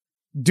around,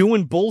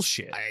 doing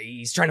bullshit.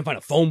 He's trying to find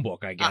a phone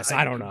book, I guess.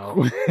 I don't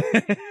know.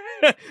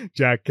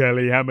 Jack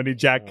Kelly, how many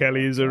Jack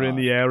Kellys are in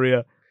the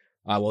area?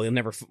 Well, he'll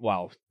never.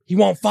 he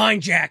won't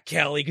find Jack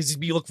Kelly because he'd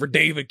be looking for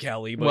David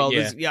Kelly. But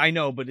I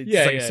know, but it's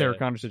Yeah, like yeah, a Sarah yeah.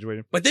 Connor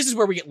situation. But this is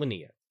where we get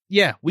Linnea.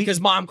 Yeah, Because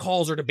mom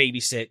calls her to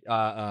babysit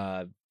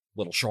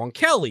little Sean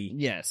Kelly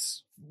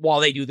yes. while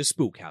they do the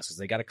spook house because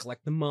they got to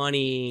collect the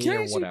money Can or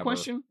I ask you whatever. a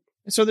question?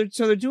 So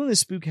they're doing the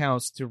spook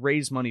house to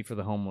raise money for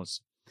the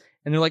homeless,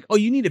 and they're like, "Oh,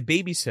 you need a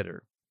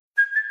babysitter."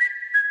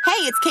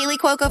 Hey, it's Kaylee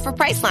Cuoco for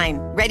Priceline.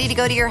 Ready to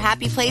go to your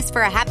happy place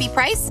for a happy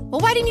price? Well,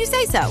 why didn't you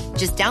say so?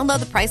 Just download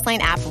the Priceline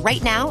app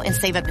right now and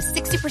save up to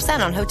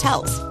 60% on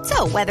hotels.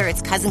 So whether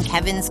it's Cousin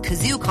Kevin's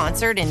Kazoo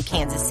Concert in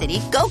Kansas City,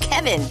 go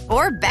Kevin,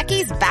 or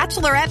Becky's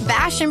Bachelorette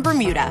Bash in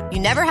Bermuda, you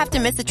never have to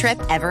miss a trip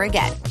ever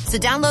again. So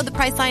download the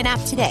Priceline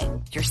app today.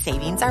 Your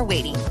savings are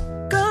waiting.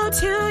 Go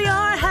to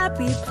your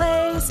happy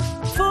place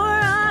for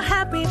a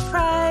happy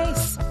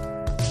price.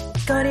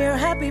 Go to your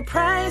happy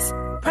price,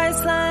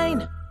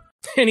 Priceline.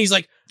 And he's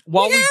like,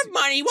 While we have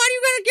money. Why do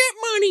you gotta get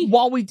money?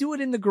 while we do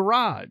it in the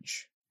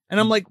garage, and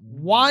I'm like,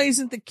 why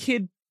isn't the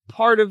kid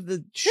part of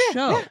the show?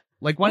 yeah.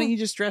 Like, why don't you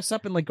just dress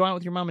up and like go out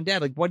with your mom and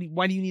dad? Like, why do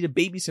you need a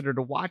babysitter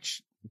to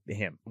watch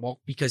him? Well,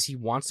 because he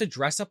wants to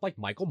dress up like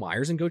Michael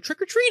Myers and go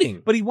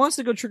trick-or-treating. But he wants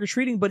to go trick or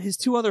treating, but his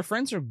two other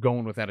friends are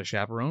going without a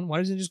chaperone. Why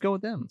doesn't he just go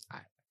with them?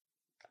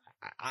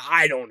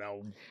 I don't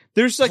know.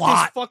 There's like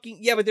Plot. this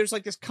fucking but there's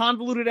like this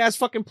convoluted ass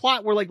fucking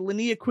plot where like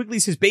Linnea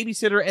Quigley's his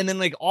babysitter and then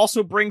like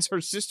also brings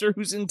her sister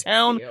who's in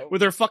town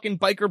with her fucking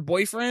biker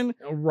boyfriend.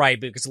 Right,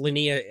 because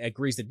Linnea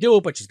agrees to do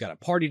it, but she's got a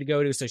party to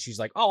go to, so she's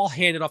like, oh, I'll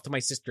hand it off to my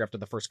sister after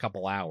the first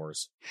couple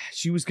hours.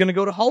 She was gonna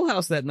go to Hull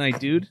House that night,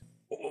 dude.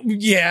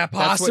 Yeah, That's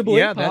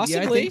possibly. what- possibly.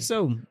 I think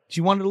so. She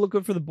wanted to look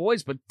good for the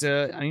boys, but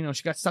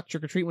she got stuck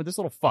trick or treating with this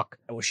little fuck.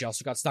 Well, she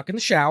also got stuck in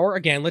the shower.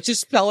 Again, let's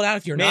just spell it out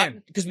if you're Man.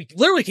 not, because we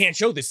literally can't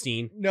show this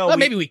scene. No, Well,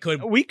 maybe we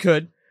could. We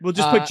could. We'll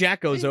just put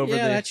Jacko's over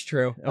Yeah, the that's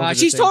true. over the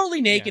She's thing. totally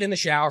naked Yeah. in the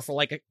shower for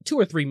like 2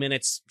 or 3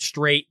 minutes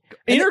straight.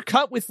 And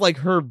intercut with like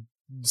her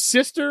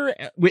sister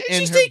with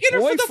and she's her taking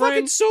her for the fucking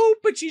boyfriend. soap,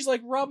 but she's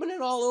like rubbing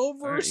it all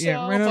over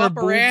herself, right on up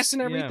her boobs. ass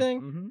and Yeah.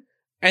 everything. Mhm.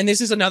 And this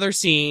is another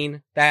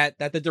scene that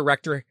the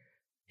director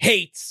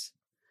hates.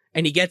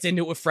 And he gets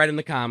into it with Fred in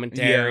the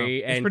commentary.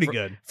 Yeah, it's and pretty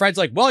good. Fred's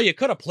like, well, you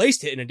could have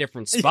placed it in a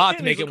different spot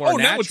to make it more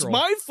natural. No, it's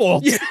my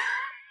fault. Yeah.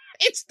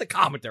 It's the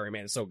commentary,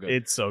 man. It's so good.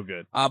 It's so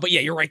good. But yeah,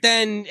 you're right.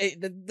 Then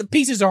the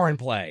pieces are in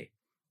play.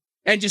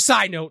 And just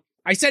side note,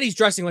 I said he's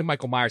dressing like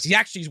Michael Myers. He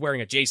actually is wearing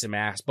a Jason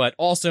mask, but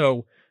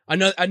also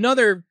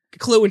another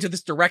clue into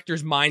this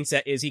director's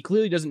mindset is he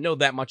clearly doesn't know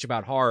that much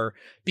about horror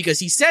because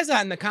he says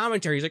that in the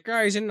commentary. He's like,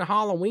 oh, he's in the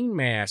Halloween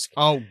mask.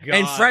 Oh, God.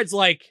 And Fred's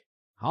like,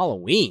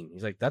 Halloween?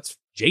 He's like, that's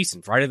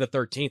Jason, Friday the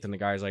 13th. And the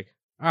guy's like,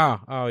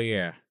 oh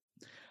yeah.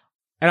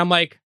 And I'm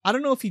like, I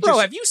don't know if he bro,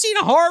 just... have you seen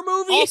a horror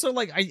movie? Also,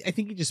 like, I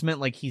think he just meant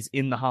like he's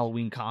in the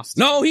Halloween costume.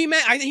 No, he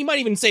meant, he might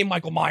even say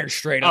Michael Myers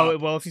straight up. Oh,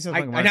 well, if he says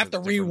Michael I'd Myers, have to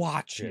it's different.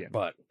 rewatch it, Yeah.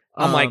 but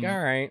I'm like, Um,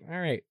 all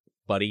right,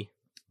 buddy.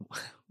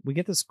 We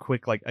get this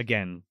quick, like,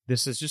 again,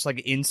 this is just like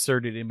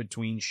inserted in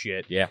between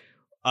shit. Yeah.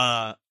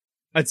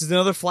 It's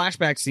another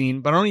flashback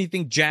scene, but I don't even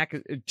think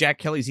Jack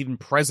Kelly's even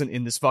present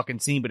in this fucking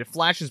scene, but it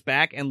flashes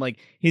back and like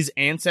his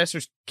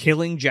ancestors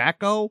killing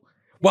Jacko.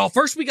 Well,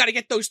 first we got to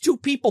get those 2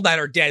 people that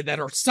are dead that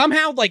are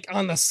somehow like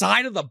on the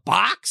side of the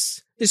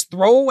box. This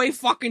throwaway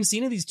fucking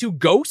scene of these 2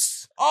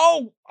 ghosts.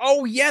 Oh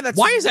yeah, that's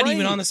Why is that right.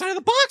 even on the side of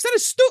the box? That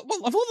is stupid.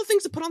 Well, of all the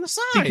things to put on the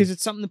side. Because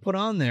it's something to put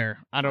on there.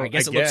 I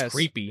guess it looks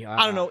creepy.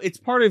 I don't know. It's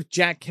part of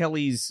Jack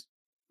Kelly's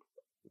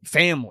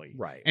family,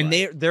 Right, And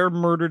right. they're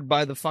murdered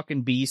by the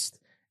fucking beast,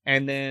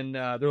 and then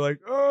they're like,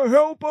 "Oh,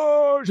 help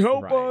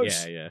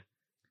us!" Yeah.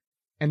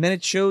 And then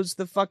it shows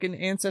the fucking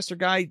ancestor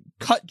guy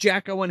cut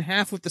Jacko in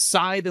half with the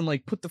side and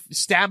like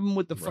stab him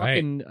with the Right.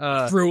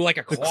 fucking Through like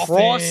a the coffin.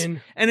 cross.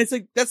 And it's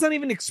like that's not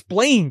even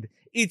explained.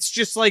 It's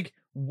just like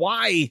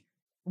why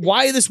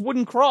this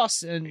wooden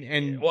cross and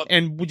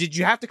did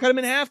you have to cut him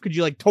in half? Could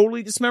you like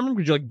totally dismember him?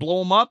 Could you like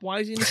blow him up? Why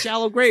is he in a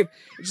shallow grave?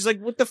 It's just like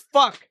what the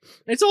fuck?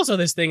 It's also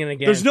this thing, and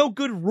again, There's no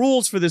good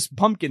rules for this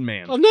pumpkin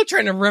man. I'm not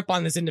trying to rip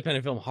on this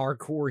independent film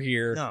hardcore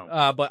here.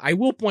 No. But I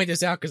will point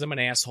this out because I'm an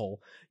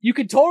asshole. You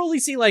could totally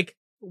see like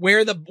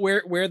where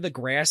the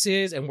grass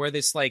is and where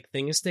this like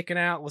thing is sticking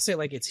out. Let's say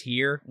like it's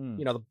here.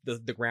 You know,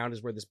 the ground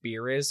is where this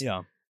beer is.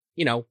 Yeah.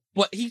 You know,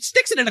 but he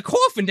sticks it in a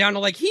coffin down to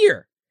like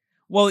here.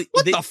 Well,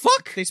 What the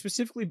fuck? They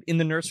specifically in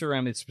the nursery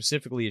rhyme, it's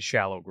specifically a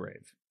shallow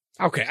grave.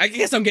 Okay, I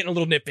guess I'm getting a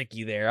little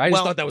nitpicky there. I just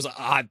Well- thought that was an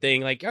odd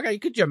thing. Like, okay,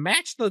 could you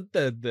match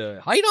the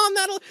height on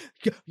that?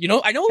 You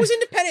know, I know it was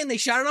independent and they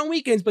shot it on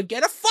weekends, but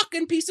get a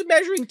fucking piece of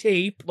measuring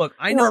tape. Look,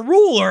 I Or know a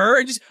ruler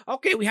and just,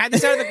 okay, we had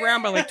this out of the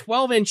ground by like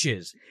 12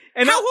 inches.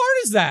 And how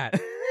hard is that?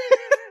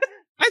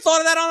 I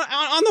thought of that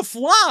on the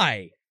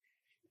fly.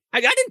 I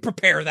didn't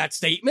prepare that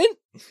statement.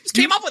 Just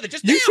came up with it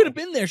just now. you should have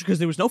been there because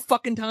there was no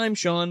fucking time,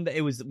 Sean.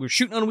 We're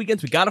shooting on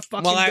weekends. We gotta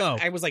fucking Well,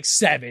 go. I was like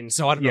 7,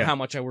 so I don't know Yeah. how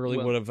much I really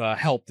would have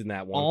helped in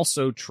that one.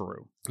 Also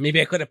true.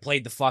 Maybe I could have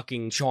played the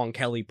fucking Sean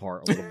Kelly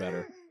part a little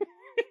better.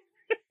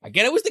 I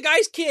get it was the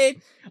guy's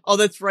kid. Oh,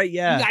 that's right.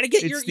 Yeah, You gotta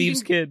get it's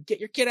Steve's kid. Get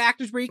your kid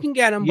actors where you can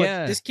get them, but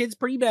Yeah. this kid's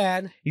pretty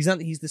bad. He's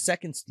the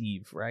second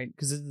Steve, right?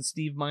 Because it's the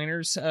Steve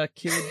Miner's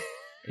kid.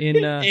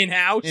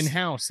 In-house.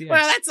 In-house, yeah.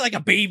 Well, that's like a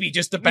baby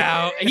just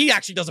about. He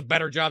actually does a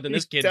better job than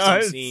this kid in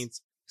does. some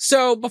scenes.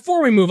 So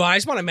before we move on, I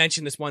just want to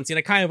mention this one scene.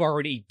 I kind of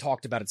already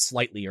talked about it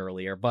slightly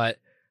earlier, but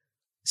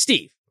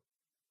Steve,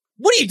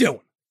 what are you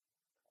doing?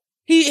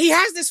 He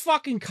has this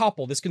fucking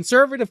couple, this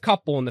conservative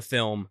couple in the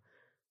film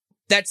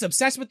that's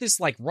obsessed with this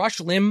like Rush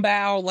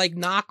Limbaugh like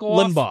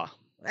knockoff.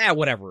 Limbaugh.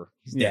 Whatever.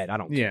 He's dead. I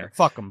don't care.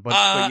 Fuck him.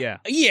 But yeah.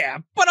 Yeah,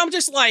 but I'm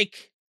just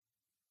like,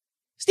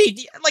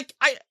 Steve, like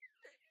I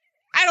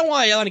don't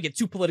want to get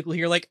too political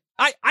here. Like,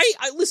 I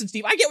listen,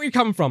 Steve, I get where you're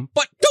coming from,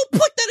 but don't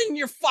put that in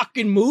your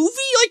fucking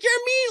movie. Like, you're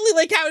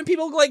immediately like having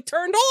people like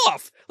turned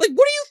off. Like,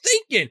 what are you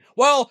thinking?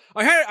 Well,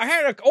 I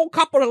had an old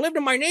couple that lived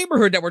in my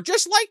neighborhood that were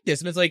just like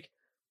this, and it's like,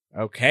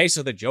 okay,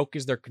 so the joke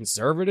is they're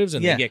conservatives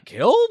and they get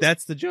killed.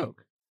 That's the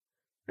joke.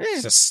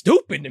 It's just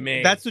stupid to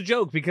me. That's the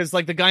joke, because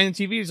like the guy on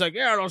TV is like,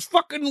 yeah, those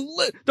fucking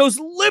those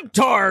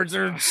libtards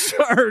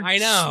are I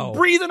know,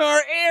 breathing our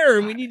air,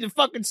 and we need to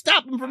fucking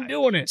stop them from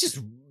doing it.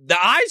 Just the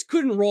eyes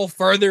couldn't roll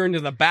further into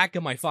the back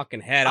of my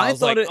fucking head. I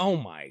was like, oh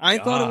my God. I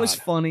thought it was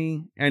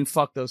funny, and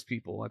fuck those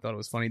people. I thought it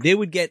was funny. They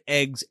would get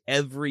eggs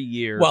every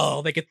year.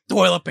 Well, they get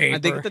toilet paper.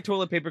 They get the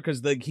toilet paper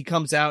because he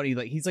comes out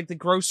and he's like the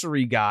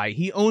grocery guy.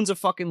 He owns a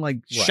fucking like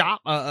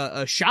shop,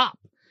 a shop.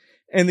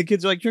 And the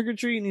kids are like, trick or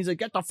treat, and he's like,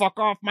 get the fuck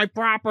off my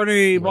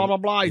property, blah, blah,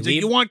 blah. He's like,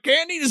 you want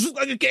candy? This is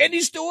like a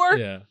candy store?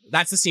 Yeah.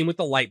 That's the scene with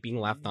the light being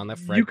left on that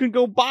Fred you can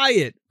go buy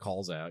it.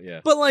 calls out,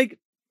 yeah. But like,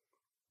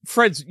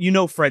 Fred's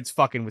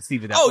fucking with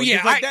Steve at that point.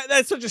 Yeah. Like,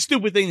 that's such a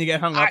stupid thing to get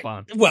hung up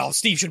on. Well,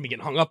 Steve shouldn't be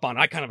getting hung up on.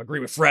 I kind of agree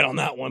with Fred on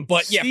that one.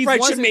 But yeah, Steve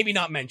Fred should maybe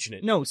not mention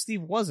it. No,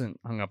 Steve wasn't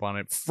hung up on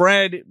it.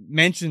 Fred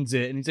mentions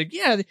it, and he's like,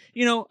 yeah,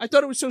 I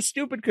thought it was so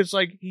stupid because,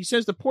 like, he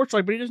says the porch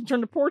light, but he doesn't turn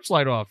the porch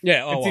light off.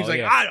 Yeah, and Steve's like,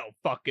 yeah. I don't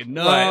fucking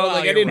know. Right, well,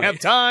 like, I you're didn't right. have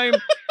time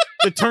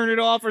to turn it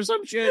off or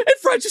some shit. And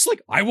Fred's just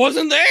like, I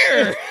wasn't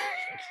there.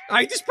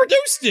 I just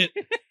produced it.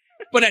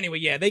 But anyway,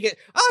 yeah,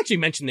 I'll actually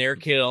mention their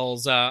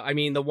kills. I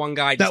mean, the one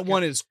guy. That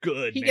one is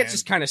good. He gets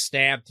just kind of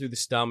stabbed through the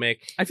stomach.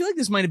 I feel like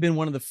this might have been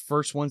one of the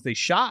first ones they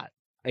shot.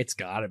 It's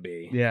gotta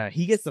be. Yeah,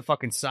 he gets the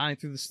fucking sign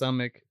through the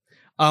stomach.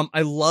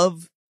 I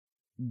love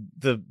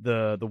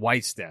the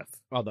wife's death.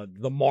 Oh,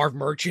 the Marv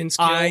Merchant's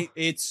kill.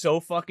 It's so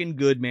fucking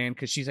good, man,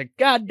 because she's like,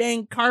 God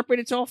dang carpet,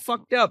 it's all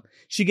fucked up.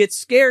 She gets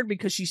scared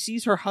because she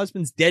sees her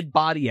husband's dead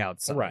body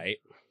outside. Right.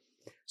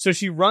 So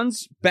she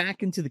runs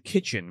back into the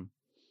kitchen.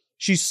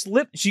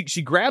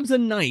 She grabs a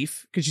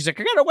knife because she's like,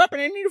 I got a weapon.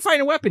 I need to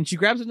find a weapon. She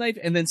grabs a knife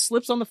and then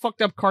slips on the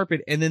fucked up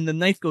carpet. And then the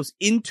knife goes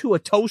into a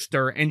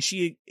toaster and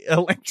she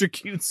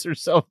electrocutes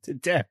herself to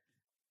death.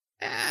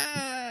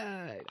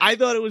 I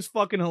thought it was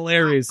fucking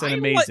hilarious and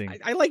amazing.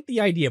 I like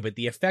the idea, but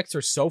the effects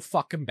are so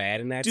fucking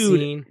bad in that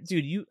scene.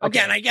 Dude,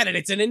 Again, I get it.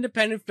 It's an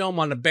independent film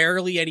on a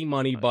barely any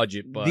money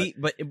budget, but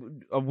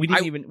we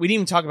didn't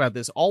even talk about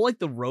this. All like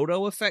the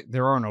roto effect.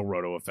 There are no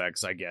roto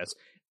effects, I guess.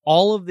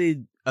 All of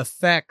the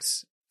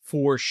effects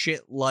for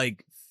shit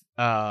like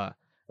the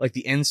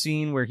end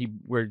scene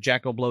where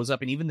Jacko blows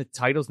up, and even the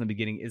titles in the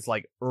beginning is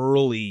like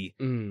early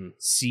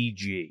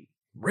CG.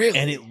 Really?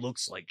 And it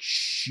looks like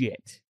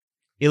shit.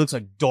 It looks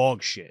like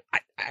dog shit.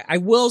 I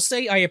will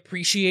say I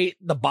appreciate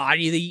the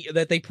body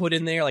that they put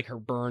in there, like her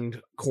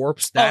burned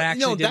corpse. That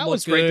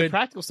was good. great. The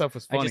practical stuff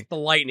was funny. The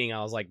lightning,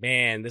 I was like,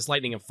 man, this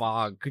lightning and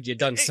fog. Could you have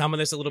done some of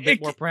this a little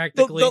bit more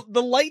practically?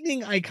 The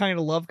lightning I kind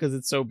of love because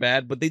it's so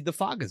bad, but the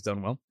fog is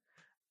done well.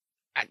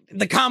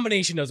 The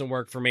combination doesn't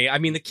work for me. I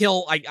mean, the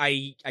kill,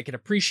 I can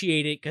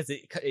appreciate it because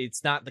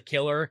it's not the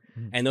killer,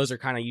 and those are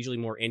kind of usually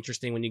more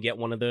interesting when you get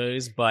one of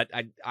those. But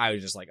I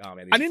was just like, oh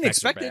man, I didn't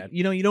expect it.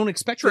 You don't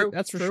expect it.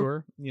 That's for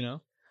sure.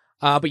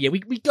 But yeah,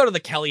 we go to the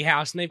Kelly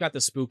house, and they've got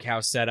the spook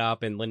house set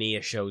up, and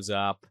Linnea shows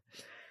up,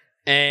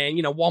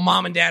 and while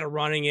mom and dad are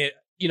running it,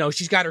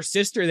 she's got her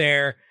sister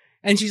there.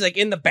 And she's like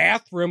in the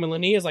bathroom, and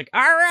Linnea's like,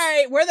 all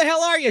right, where the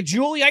hell are you,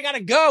 Julie? I gotta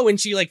go. And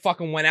she like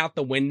fucking went out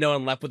the window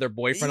and left with her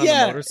boyfriend on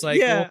the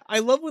motorcycle. Yeah, I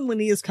love when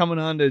Linnea's coming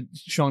on to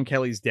Sean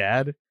Kelly's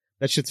dad.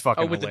 That shit's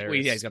fucking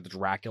hilarious. He's got the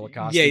Dracula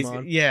costume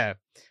on. Yeah.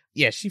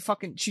 She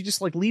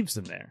just like leaves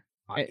him there.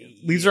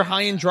 Leaves her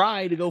high and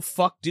dry to go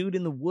fuck dude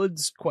in the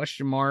woods, ?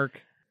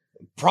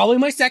 Probably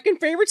my second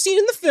favorite scene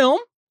in the film.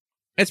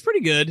 It's pretty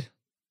good.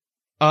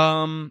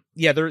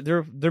 Yeah,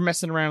 they're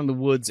messing around in the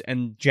woods,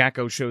 and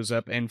Jacko shows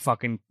up and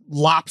fucking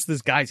lops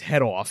this guy's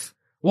head off.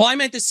 Well, I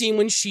meant the scene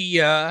when she,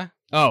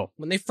 when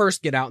they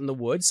first get out in the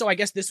woods. So I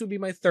guess this would be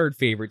my third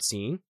favorite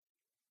scene.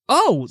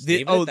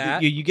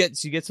 You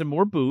get some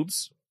more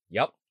boobs.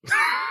 Yep.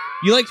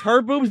 You liked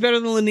her boobs better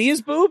than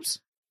Linnea's boobs?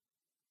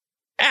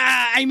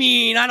 I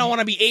mean, I don't want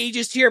to be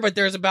ageist here, but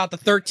there's about the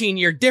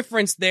 13-year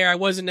difference there. I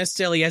wasn't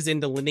necessarily as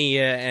into Linnea,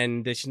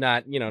 and she's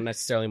not,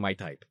 necessarily my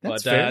type.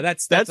 That's but fair.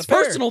 That's a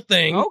fair. personal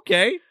thing.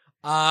 Okay.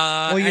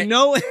 Well,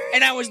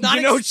 and I was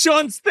not.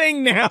 Sean's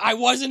thing now. I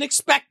wasn't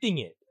expecting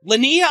it.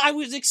 Linnea, I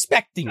was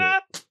expecting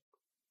it.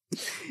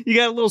 You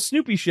got a little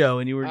Snoopy show,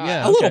 and you were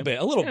a little bit.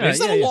 It's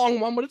not a long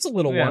one, but it's a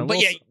little one. But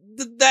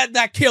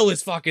that kill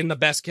is fucking the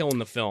best kill in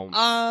the film.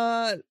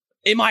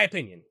 In my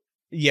opinion.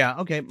 Yeah,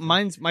 okay.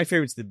 My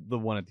favorite's the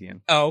one at the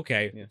end. Oh,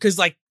 okay. Because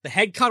like the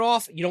head cut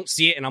off, you don't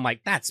see it, and I'm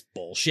like, that's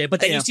bullshit. But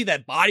then you see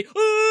that body.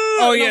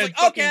 Oh yeah, I was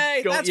like,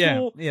 okay, that's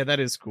cool. Yeah, that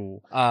is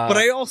cool. But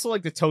I also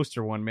like the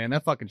toaster one, man.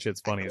 That fucking shit's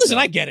funny. Listen,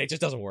 I get it. It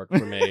just doesn't work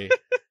for me.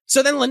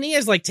 So then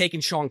Linnea's like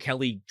taking Sean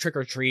Kelly trick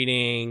or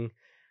treating,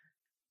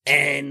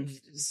 and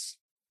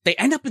they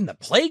end up in the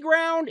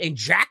playground, and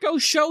Jacko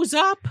shows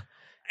up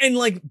and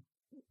like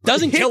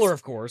doesn't kill her,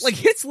 of course. Like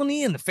hits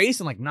Linnea in the face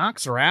and like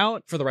knocks her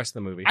out for the rest of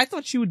the movie. I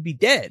thought she would be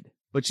dead,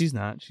 but she's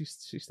not. She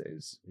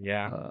stays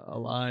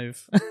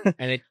alive.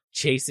 And it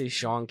chases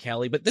Sean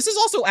Kelly. But this is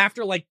also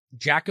after like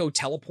Jacko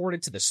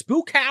teleported to the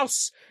spook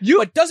house,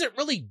 but doesn't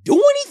really do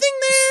anything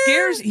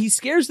there. He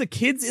scares the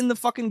kids in the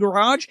fucking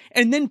garage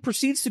and then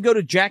proceeds to go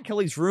to Jack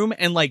Kelly's room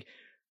and like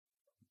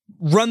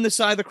run the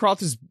side across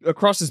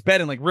his bed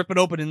and like rip it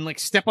open and like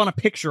step on a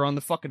picture on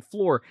the fucking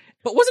floor.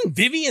 But wasn't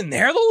Vivian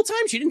there the whole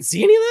time? She didn't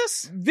see any of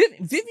this?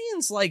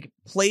 Vivian's like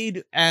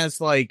played as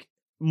like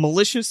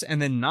malicious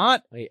and then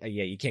not.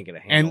 Yeah, you can't get a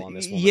handle on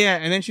this woman. Yeah,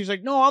 and then she's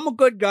like, no, I'm a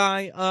good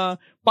guy.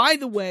 By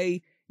the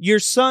way, your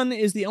son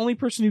is the only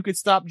person who could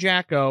stop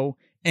Jacko,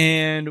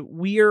 and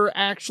we're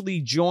actually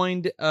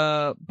joined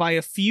by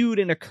a feud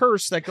and a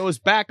curse that goes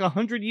back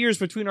 100 years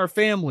between our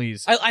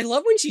families. I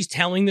love when she's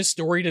telling this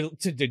story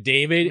to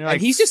David, like,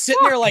 and he's just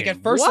sitting there like at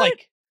first, what?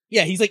 like,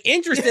 yeah, he's like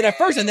interested at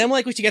first, and then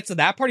like when she gets to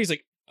that part, he's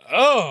like,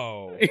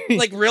 oh,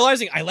 like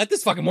realizing I let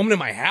this fucking woman in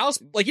my house.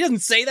 Like he doesn't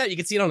say that, you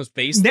can see it on his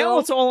face. Now though.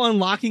 it's all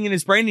unlocking in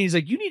his brain, and he's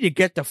like, you need to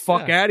get the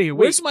fuck out of here.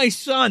 Where's my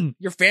son?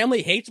 Your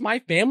family hates my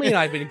family, and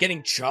I've been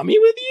getting chummy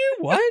with you?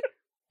 What?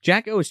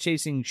 Jacko is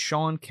chasing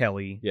Sean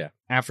Kelly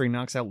after he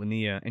knocks out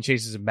Linnea and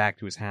chases him back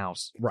to his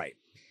house. Right.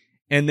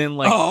 And then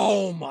like,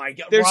 oh my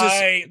God,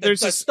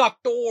 there's a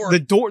stuck door. The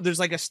door, there's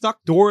like a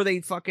stuck door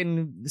they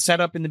fucking set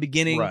up in the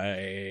beginning.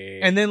 Right.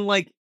 And then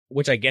like,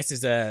 which I guess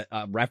is a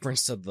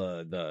reference to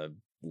the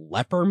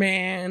Leper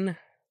Man,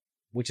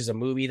 which is a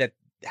movie that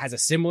has a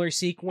similar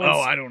sequence. Oh,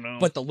 I don't know.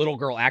 But the little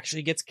girl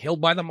actually gets killed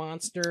by the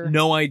monster.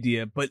 No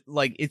idea. But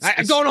like,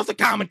 I'm going off the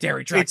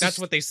commentary track. That's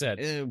what they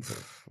said.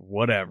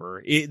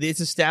 Whatever. It's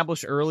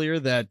established earlier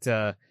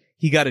that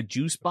he got a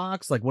juice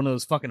box, like one of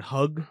those fucking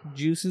hug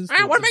juices. What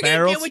am I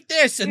going to do with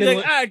this? And then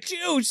like,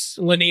 juice.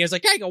 Linnea's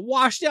like, I can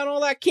wash down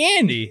all that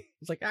candy.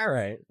 It's like, all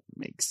right.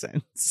 Makes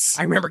sense.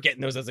 I remember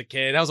getting those as a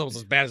kid. That was almost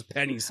as bad as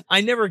pennies.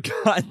 I never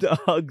got the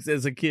hugs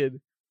as a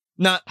kid.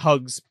 Not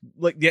hugs.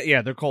 Like,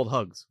 yeah, they're called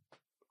hugs.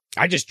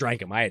 I just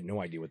drank them. I had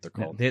no idea what they're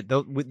called.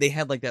 They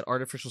had like that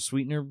artificial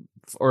sweetener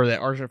or that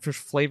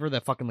artificial flavor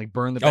that fucking like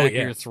burned the back of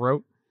your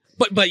throat.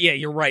 But yeah,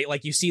 you're right.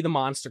 Like you see the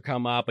monster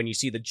come up and you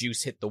see the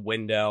juice hit the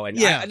window, and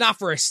not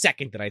for a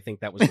second did I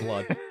think that was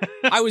blood.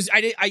 I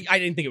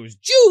didn't think it was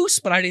juice,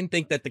 but I didn't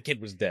think that the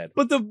kid was dead.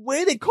 But the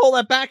way they call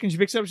that back and she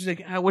picks it up, she's like,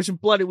 it wasn't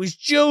blood, it was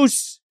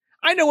juice.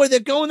 I know where they're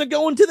going. They're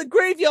going to the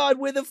graveyard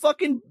where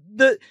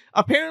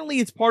apparently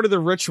it's part of the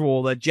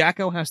ritual that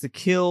Jacko has to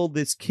kill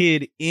this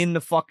kid in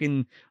the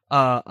fucking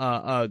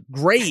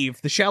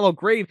grave, the shallow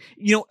grave.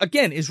 You know,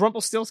 again, is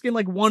Rumpelstiltskin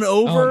like won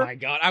over? Oh my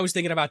God. I was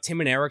thinking about Tim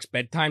and Eric's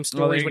bedtime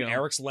stories when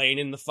Eric's laying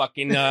in the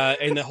fucking,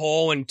 in the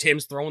hole and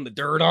Tim's throwing the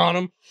dirt on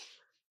him.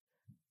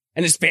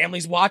 And his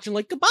family's watching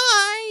like,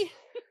 goodbye.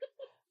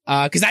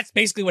 Cause that's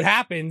basically what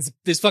happens.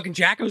 This fucking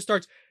Jacko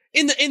starts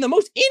in the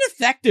most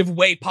ineffective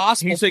way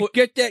possible. He's like,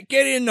 get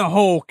in the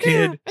hole, kid.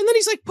 Yeah. And then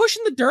he's like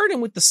pushing the dirt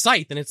in with the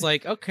scythe. And it's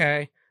like,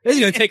 okay, this is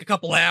going to take a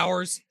couple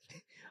hours.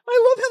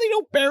 I love how they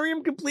don't bury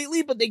him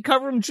completely, but they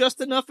cover him just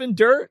enough in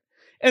dirt.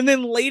 And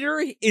then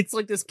later, it's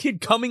like this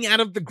kid coming out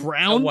of the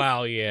ground. Oh,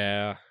 wow,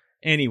 yeah.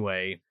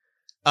 Anyway.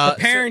 The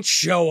parents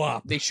show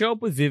up. They show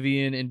up with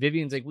Vivian, and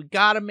Vivian's like, we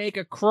gotta make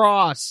a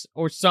cross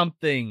or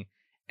something.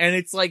 And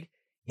it's like...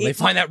 They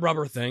find that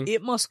rubber thing.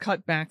 It must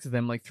cut back to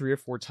them like 3 or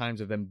 4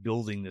 times of them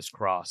building this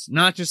cross.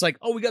 Not just like,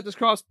 oh, we got this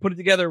cross, put it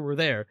together, we're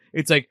there.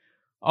 It's like,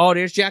 oh,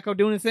 there's Jacko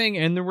doing a thing,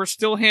 and then we're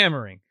still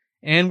hammering.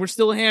 And we're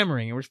still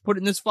hammering, and we're just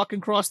putting this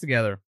fucking cross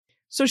together.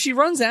 So she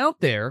runs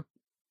out there,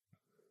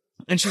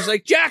 and she's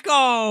like,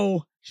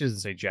 Jacko! She doesn't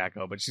say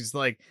Jacko, but she's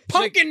like...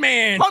 Pumpkin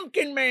Man!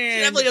 Pumpkin Man! She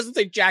definitely doesn't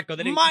say Jacko.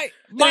 They didn't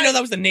know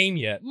that was the name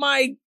yet.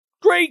 My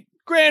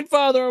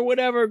great-grandfather or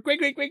whatever,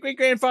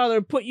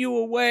 great-great-great-great-grandfather put you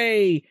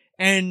away,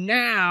 and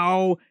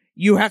now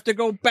you have to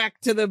go back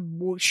to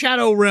the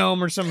Shadow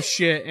Realm or some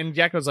shit. And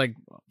Jacko's like,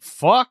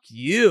 fuck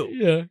you.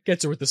 Yeah,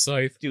 gets her with the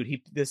scythe. Dude,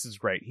 this is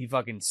great. He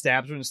fucking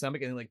stabs her in the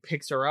stomach and then like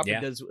picks her up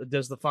and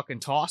does the fucking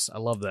toss. I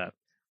love that.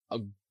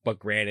 But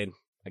granted,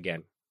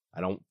 again, I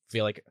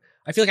feel like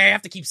I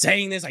have to keep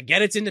saying this. I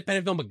get it's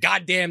independent film, but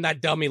goddamn,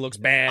 that dummy looks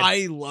bad.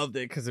 I loved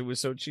it because it was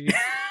so cheap.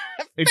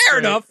 Fair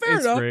enough.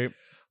 Great.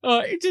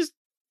 It just,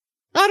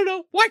 I don't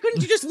know. Why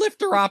couldn't you just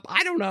lift her up?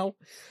 I don't know.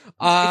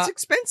 It's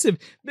expensive.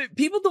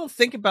 People don't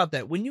think about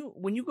that. When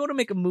you go to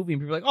make a movie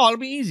and people are like, oh, it'll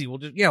be easy.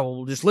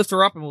 We'll just lift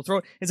her up and we'll throw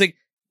it. It's like,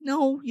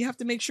 no, you have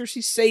to make sure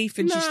she's safe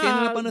and she's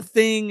standing up on a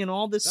thing and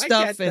all this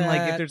stuff. And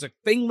like, if there's a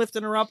thing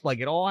lifting her up, like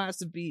it all has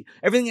to be,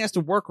 everything has to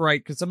work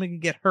right because somebody can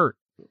get hurt.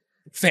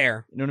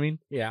 Fair. You know what I mean?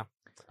 Yeah.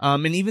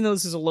 And even though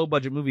this is a low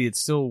budget movie, it's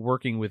still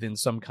working within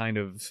some kind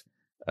of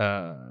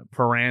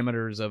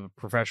parameters of a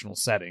professional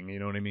setting. You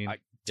know what I mean? I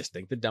just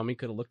think the dummy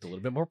could have looked a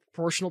little bit more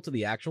proportional to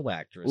the actual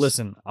actress.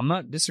 Listen, I'm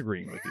not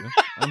disagreeing with you.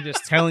 I'm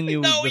just telling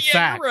you the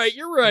facts.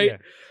 You're right. Yeah.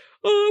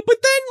 But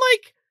then,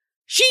 like,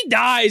 she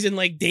dies, and,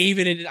 like,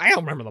 David and I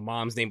don't remember the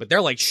mom's name, but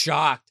they're, like,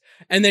 shocked.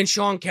 And then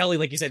Sean Kelly,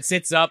 like you said,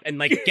 sits up and,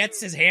 like, gets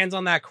his hands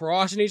on that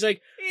cross, and he's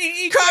like,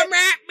 "Come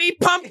at me,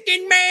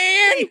 Pumpkin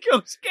Man!" He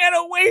goes, "Get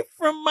away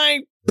from my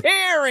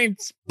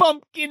parents,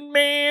 Pumpkin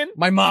Man."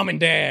 My mom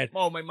and dad.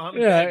 Oh, my mom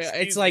and dad. Yeah,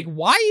 it's like,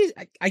 why is...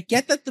 I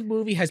get that the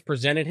movie has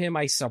presented him,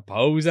 I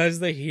suppose, as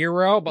the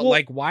hero, but,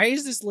 like, why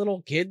is this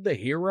little kid the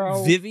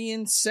hero?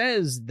 Vivian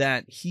says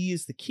that he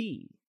is the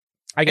key.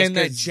 I guess and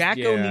that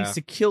Jacko needs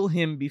to kill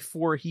him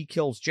before he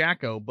kills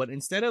Jacko, but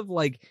instead of,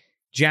 like,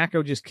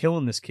 Jacko just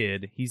killing this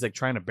kid, he's, like,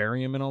 trying to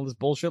bury him and all this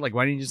bullshit. Like,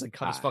 why didn't you just, like,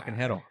 cut his fucking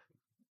head off?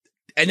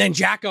 And then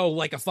Jacko,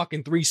 like a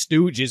fucking Three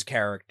Stooges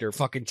character,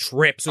 fucking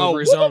trips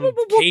over his own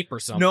cape or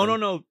something.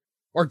 No.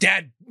 Or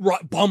dad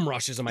bum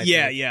rushes him, I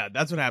think. Yeah,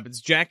 that's what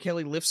happens. Jack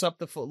Kelly lifts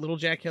up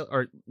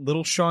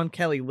little Sean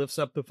Kelly lifts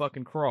up the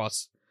fucking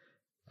cross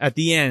at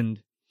the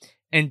end,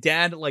 and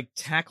dad, like,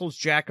 tackles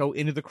Jacko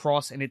into the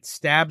cross, and it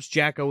stabs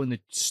Jacko in the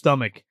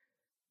stomach.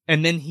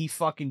 And then he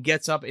fucking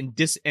gets up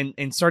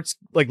and starts,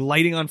 like,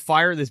 lighting on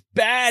fire this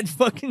bad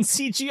fucking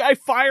CGI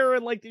fire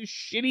and, like, this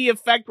shitty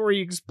effect where he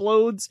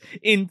explodes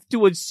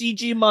into a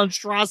CG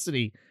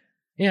monstrosity.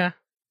 Yeah.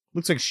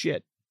 Looks like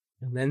shit.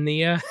 And then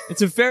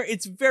it's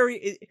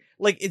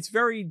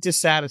very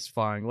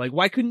dissatisfying. Like,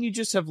 why couldn't you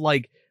just have,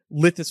 like,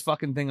 lit this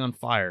fucking thing on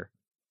fire?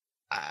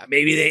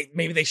 Maybe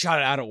they shot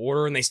it out of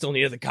order and they still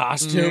needed the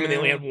costume and they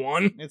only had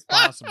one. It's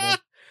possible.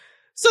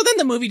 So then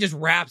the movie just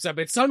wraps up.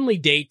 It's suddenly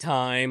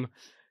daytime.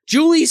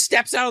 Julie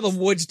steps out of the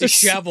woods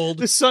disheveled.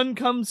 The sun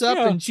comes up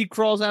and she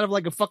crawls out of,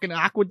 like, a fucking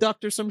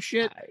aqueduct or some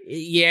shit.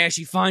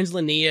 She finds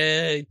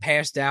Linnea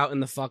passed out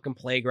in the fucking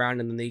playground,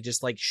 and then they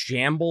just, like,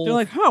 shamble. They're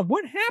like,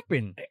 what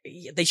happened?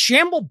 They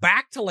shamble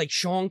back to, like,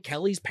 Sean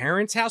Kelly's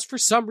parents' house for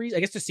some reason, I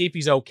guess to see if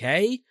he's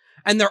okay.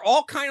 And they're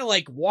all kind of,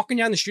 like, walking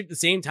down the street at the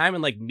same time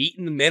and, like, meet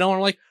in the middle, and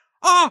are like,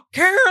 "Oh,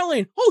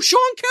 Carolyn! Oh, Sean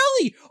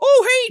Kelly!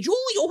 Oh, hey, Julie!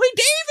 Oh,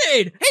 hey,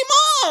 David! Hey,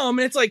 Mom!"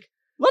 And it's like,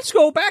 let's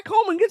go back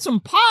home and get some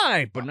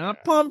pie, but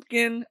not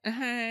pumpkin.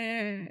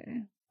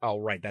 Oh,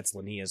 right. That's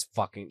Linnea's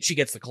fucking... She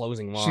gets the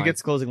closing line. She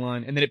gets the closing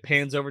line, and then it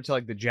pans over to,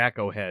 like, the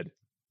Jacko head.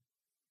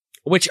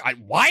 Which,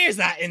 why is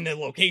that in the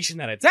location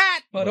that it's at?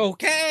 But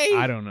okay.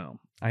 I don't know.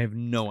 I have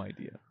no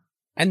idea.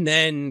 And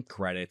then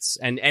credits.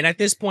 And at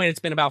this point, it's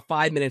been about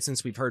 5 minutes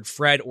since we've heard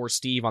Fred or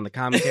Steve on the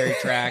commentary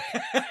track.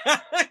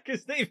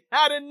 Because they've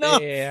had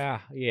enough.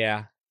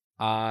 Yeah.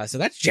 So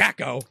that's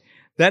Jacko.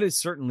 That is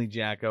certainly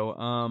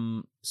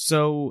Jacko.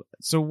 So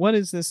what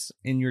is this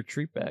in your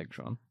treat bag,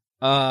 Sean?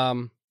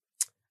 I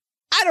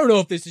don't know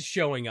if this is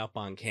showing up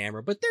on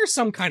camera, but there's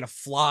some kind of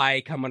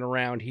fly coming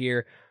around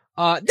here.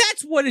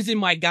 That's what is in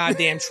my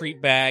goddamn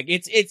treat bag.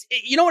 It's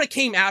you know when it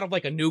came out of,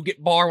 like, a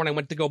nougat bar when I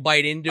went to go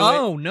bite into it?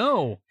 Oh,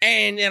 no.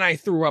 And then I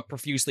threw up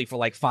profusely for,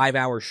 like, 5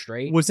 hours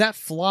straight. Was that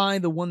fly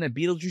the one that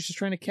Beetlejuice is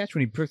trying to catch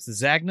when he puts the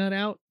Zagnut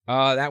out?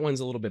 That one's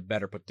a little bit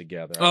better put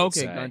together. Oh,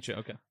 okay, gotcha,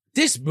 okay.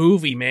 This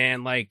movie,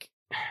 man, like,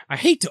 I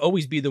hate to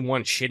always be the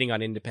one shitting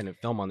on independent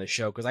film on this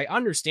show, because I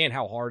understand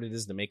how hard it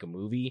is to make a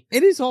movie.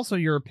 It is also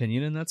your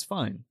opinion, and that's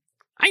fine.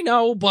 I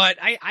know, but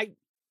I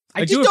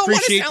just don't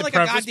want to sound like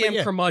a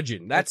goddamn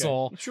curmudgeon. That's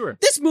all. Sure.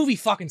 This movie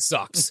fucking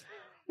sucks.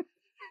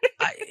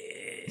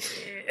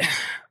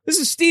 This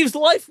is Steve's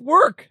life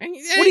work.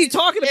 What are you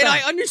talking about? And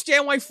I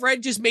understand why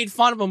Fred just made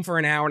fun of him for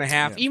an hour and a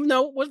half, even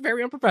though it was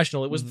very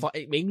unprofessional. It was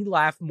it made me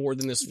laugh more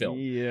than this film.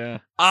 Yeah.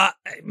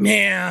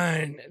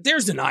 Man,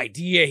 there's an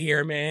idea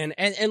here, man.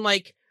 And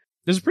like,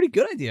 there's a pretty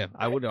good idea,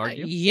 I would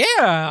argue. Yeah,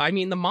 I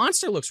mean, the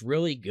monster looks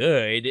really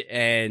good,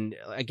 and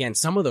again,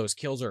 some of those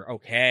kills are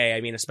okay.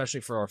 I mean,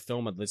 especially for a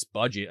film of this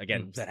budget,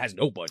 again, that has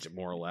no budget,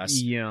 more or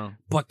less. Yeah.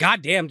 But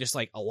goddamn, just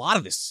like, a lot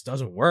of this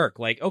doesn't work.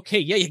 Like, okay,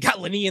 yeah, you got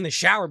Linnea in the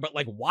shower, but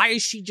like, why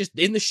is she just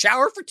in the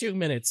shower for 2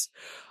 minutes?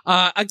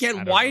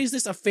 Again, why is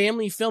this a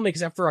family film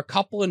except for a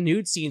couple of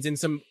nude scenes and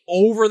some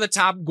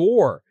over-the-top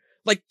gore?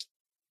 Like,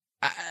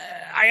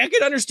 I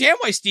can understand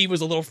why Steve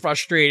was a little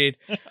frustrated.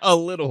 A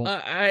little.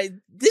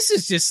 This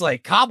is just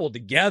like cobbled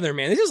together,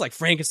 man. This is like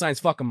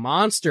Frankenstein's fucking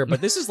monster, but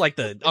this is like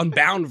the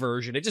Unbound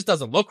version. It just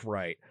doesn't look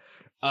right.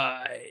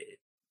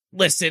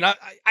 Listen, I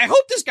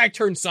hope this guy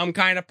turns some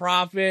kind of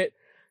profit,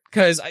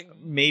 because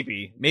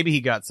maybe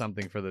he got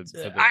something for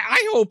the...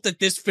 I hope that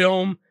this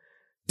film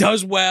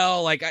does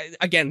well. Like,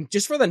 again,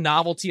 just for the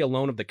novelty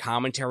alone of the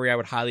commentary, I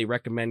would highly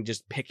recommend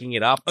just picking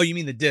it up. Oh, you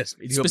mean the disc?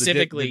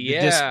 Specifically, the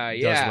disc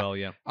does well,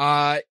 yeah.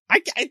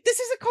 This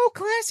is a cult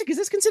classic. Is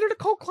this considered a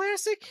cult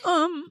classic?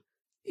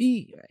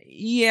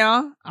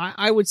 Yeah,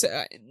 I would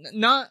say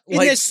not in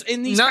like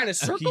in these kind of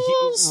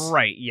circles,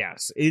 right?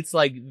 Yes, it's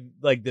like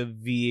the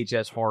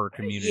VHS horror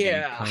community,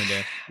 kind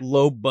of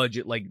low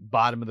budget, like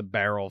bottom of the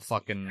barrel,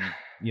 fucking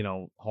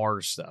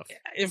horror stuff.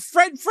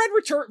 Fred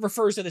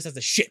refers to this as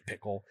a shit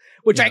pickle,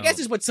 which I guess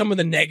is what some of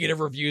the negative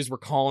reviews were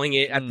calling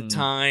it at the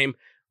time.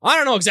 I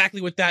don't know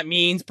exactly what that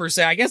means per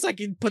se. I guess I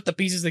can put the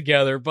pieces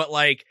together, but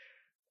like,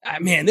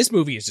 man, this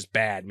movie is just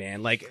bad,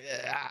 man. Like,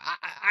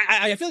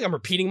 I feel like I'm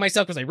repeating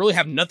myself because I really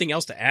have nothing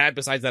else to add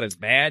besides that it's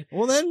bad.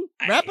 Well, then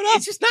wrap it up.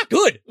 It's just not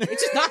good.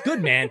 It's just not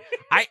good, man.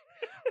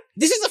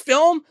 This is a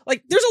film,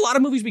 like, there's a lot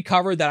of movies we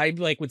covered that I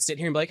like would sit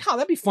here and be like, oh,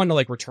 that'd be fun to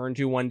like return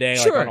to one day,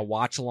 like on a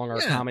watch along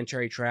our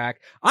commentary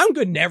track. I'm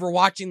good never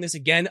watching this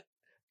again.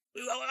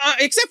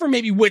 Except for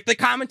maybe with the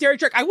commentary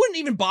track. I wouldn't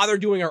even bother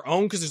doing our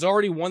own because there's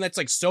already one that's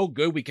like so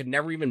good we could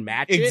never even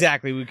match it.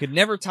 Exactly. We could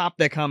never top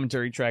that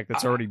commentary track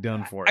that's already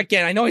done for it.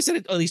 Again, I know I said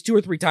it at least 2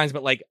 or 3 times,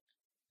 but like,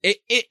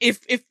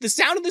 if the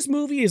sound of this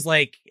movie is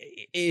like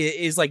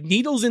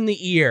needles in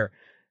the ear,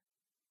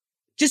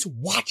 just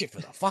watch it for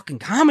the fucking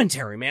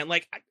commentary, man.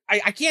 Like,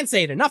 I can't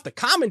say it enough. The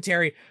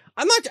commentary,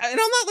 I'm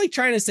not like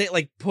trying to say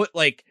like put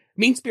like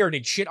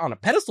mean-spirited shit on a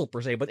pedestal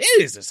per se, but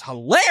it is just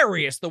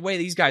hilarious the way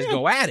these guys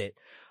go at it.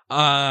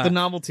 The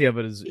novelty of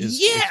it is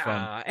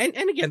fun.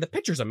 And again, the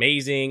picture's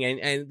amazing,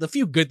 and the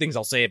few good things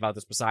I'll say about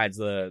this besides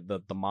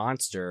the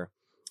monster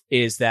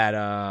is that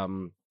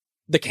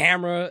the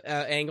camera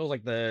angles,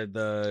 like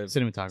the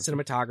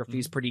cinematography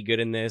is pretty good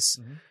in this,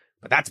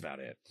 but that's about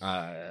it.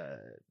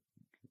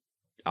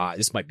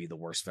 This might be the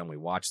worst film we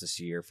watched this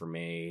year for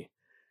me.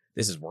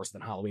 This is worse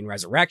than Halloween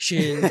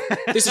Resurrection.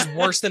 This is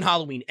worse than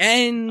Halloween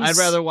Ends. I'd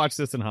rather watch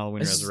this than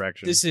Halloween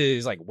Resurrection. This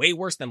is like way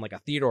worse than like a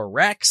Theodore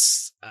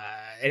Rex.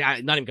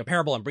 And not even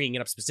comparable. I'm bringing it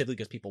up specifically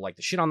because people like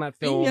the shit on that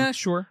film. Yeah,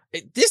 sure.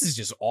 This is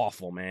just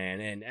awful,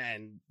 man.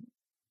 And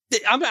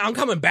I'm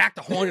coming back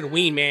to Haunted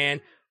Ween,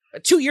 man.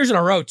 2 years in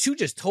a row, 2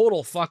 just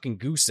total fucking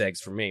goose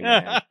eggs for me,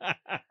 man.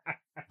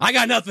 I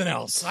got nothing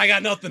else.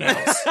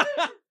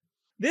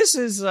 This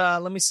is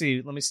let me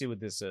see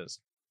what this is.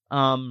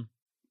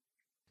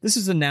 This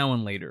is a Now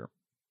and Later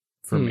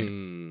for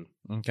me.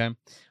 Okay.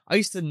 I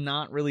used to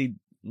not really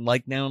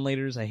like Now and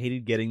Laters. I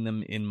hated getting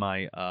them in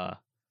my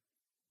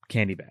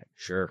candy bag.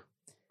 Sure.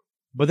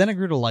 But then I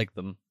grew to like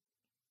them.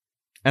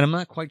 And I'm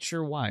not quite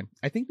sure why.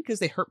 I think because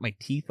they hurt my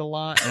teeth a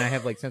lot, and I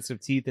have like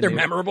sensitive teeth. And they're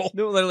memorable.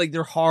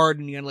 They're hard,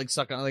 and you gotta like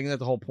suck on. Like that's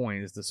the whole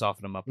point, is to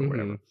soften them up or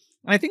whatever. And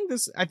I think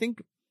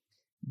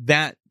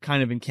that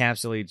kind of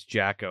encapsulates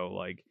Jacko.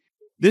 Like,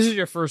 this is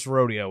your first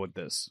rodeo with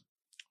this.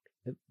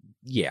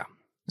 Yeah.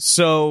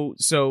 So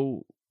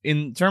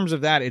in terms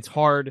of that, it's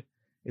hard.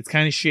 It's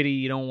kind of shitty.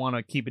 You don't want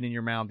to keep it in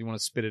your mouth. You want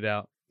to spit it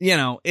out. You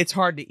know, it's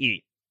hard to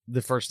eat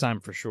the first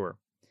time for sure.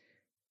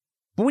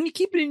 But when you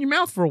keep it in your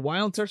mouth for a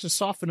while, it starts to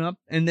soften up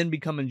and then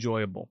become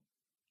enjoyable.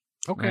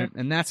 Okay. Right?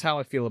 And that's how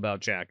I feel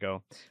about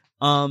Jacko.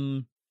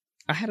 I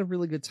had a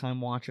really good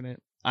time watching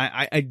it.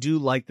 I do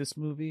like this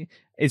movie.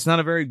 It's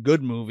not a very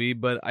good movie,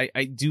 but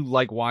I do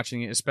like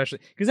watching it, especially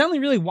because I only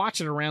really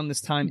watch it around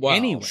this time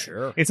anyway.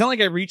 Sure. It's not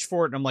like I reach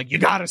for it and I'm like, you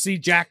gotta see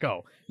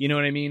Jacko. You know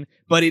what I mean?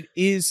 But it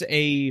is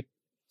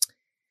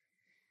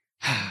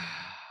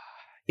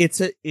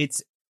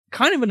it's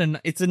kind of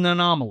it's an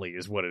anomaly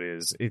is what it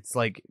is. It's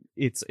like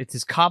it's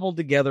this cobbled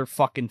together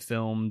fucking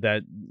film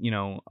that, you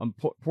know,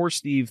 poor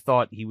Steve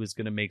thought he was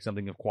going to make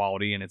something of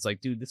quality, and it's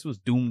like, dude, this was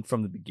doomed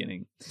from the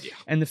beginning. Yeah.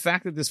 And the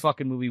fact that this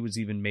fucking movie was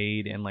even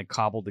made and like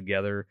cobbled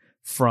together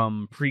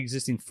from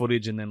pre-existing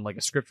footage and then like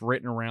a script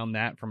written around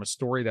that from a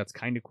story that's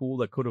kind of cool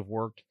that could have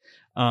worked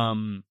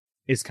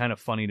is kind of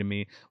funny to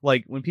me.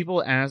 Like when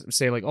people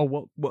say like,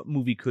 oh, what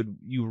movie could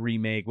you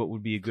remake? What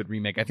would be a good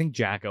remake? I think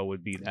Jacko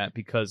would be that,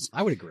 because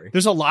I would agree.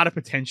 There's a lot of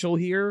potential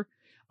here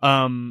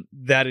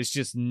that is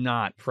just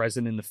not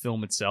present in the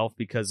film itself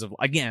because of,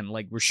 again,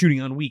 like we're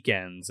shooting on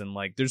weekends and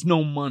like there's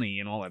no money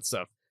and all that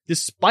stuff.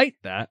 Despite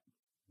that,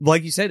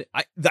 like you said,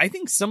 I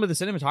think some of the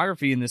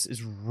cinematography in this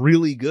is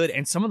really good,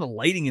 and some of the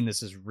lighting in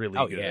this is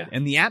really good. Yeah.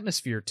 And the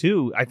atmosphere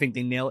too, I think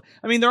they nail it.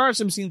 I mean, there are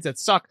some scenes that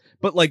suck,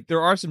 but like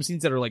there are some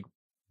scenes that are like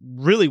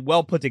really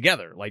well put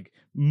together, like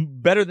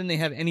better than they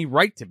have any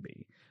right to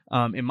be,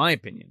 in my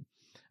opinion.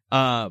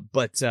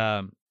 But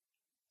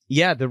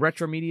yeah, the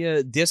Retro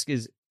Media disc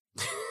is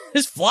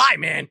just fly,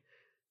 man.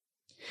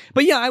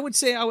 But yeah, I would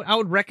say I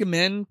would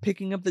recommend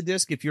picking up the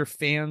disc if you're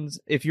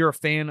a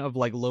fan of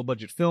like low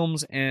budget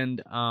films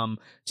and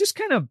just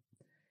kind of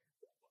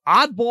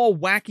oddball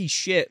wacky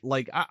shit.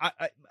 Like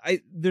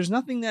I there's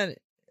nothing that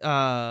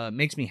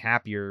makes me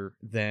happier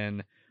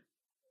than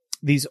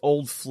these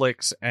old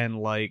flicks and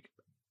like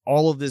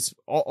all of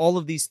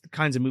these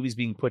kinds of movies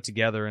being put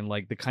together and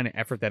like the kind of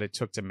effort that it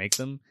took to make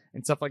them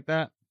and stuff like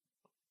that.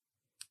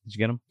 Did you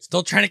get them?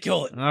 Still trying to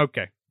kill it.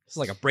 Okay. It's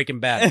like a Breaking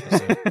Bad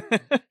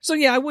episode. So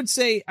yeah, I would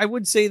say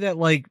that,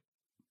 like,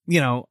 you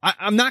know,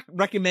 I'm not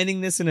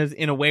recommending this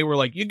in a way where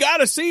like, you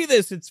gotta see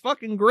this, it's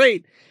fucking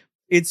great.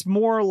 It's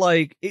more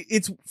like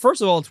it's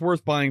first of all, it's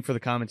worth buying for the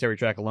commentary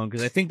track alone,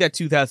 because I think that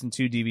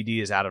 2002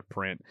 DVD is out of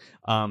print,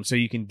 so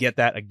you can get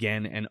that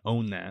again and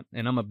own that.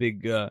 And I'm a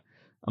big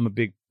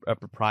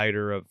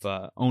proprietor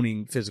of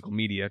owning physical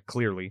media.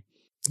 Clearly,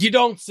 you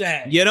don't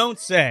say.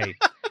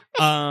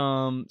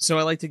 So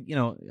I like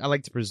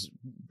to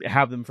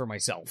have them for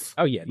myself.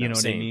 Oh yeah, you know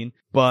what I mean?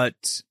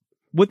 But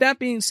with that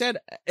being said,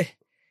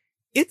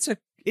 it's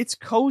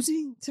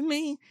cozy to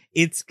me.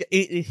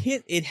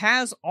 It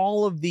has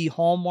all of the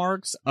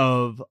hallmarks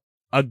of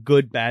a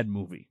good bad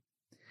movie.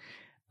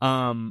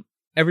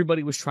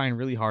 Everybody was trying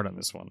really hard on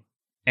this one,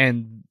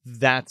 and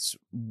that's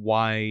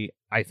why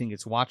I think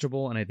it's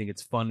watchable and I think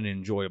it's fun and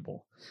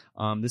enjoyable.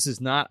 This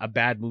is not a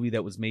bad movie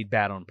that was made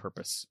bad on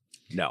purpose.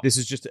 No, this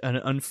is just an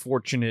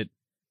unfortunate,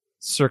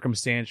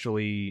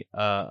 circumstantially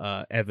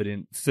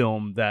evident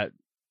film that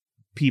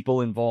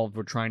people involved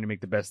were trying to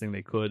make the best thing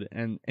they could,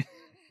 and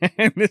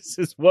this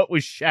is what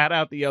was shot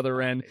out the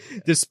other end,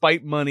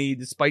 despite money,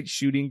 despite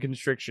shooting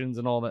restrictions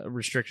and all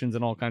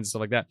kinds of stuff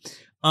like that.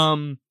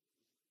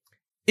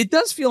 It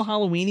does feel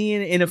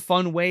Halloween-y in a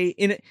fun way.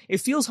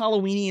 It feels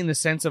Halloween-y in the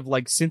sense of,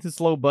 like, since it's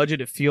low budget,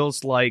 it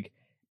feels like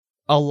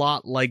a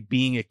lot like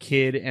being a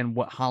kid and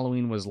what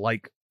Halloween was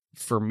like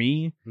for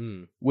me,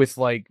 with,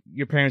 like,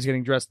 your parents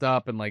getting dressed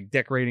up and, like,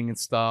 decorating and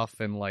stuff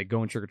and, like,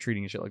 going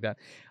trick-or-treating and shit like that.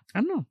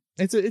 I don't know.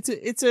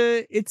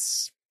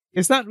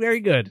 It's not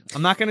very good.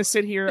 I'm not going to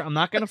sit here. I'm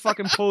not going to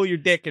fucking pull your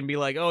dick and be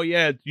like, oh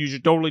yeah, you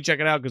should totally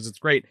check it out because it's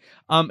great.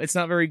 It's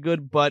not very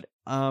good, but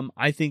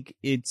I think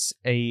it's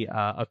a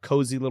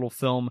cozy little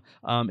film,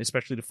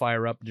 especially to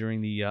fire up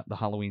during the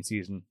Halloween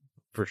season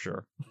for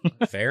sure.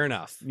 Fair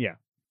enough. Yeah.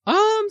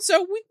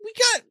 So we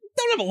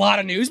don't have a lot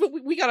of news, but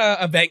we got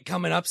an event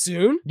coming up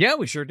soon. Yeah,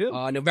 we sure do.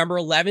 November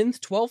 11th,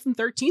 12th, and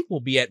 13th, we'll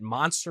be at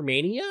Monster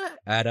Mania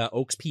at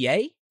Oaks, PA.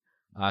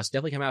 So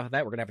definitely come out with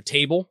that. We're gonna have a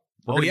table.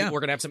 We're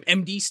gonna have some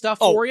MD stuff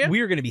for you.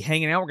 We're gonna be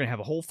hanging out. We're gonna have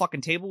a whole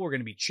fucking table. We're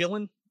gonna be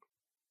chilling.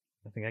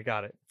 I think I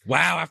got it.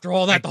 Wow! After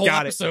all that, the whole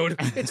episode,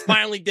 it's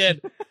finally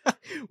dead.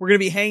 We're gonna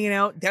be hanging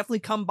out. Definitely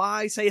come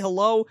by, say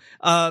hello.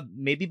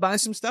 Maybe buy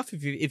some stuff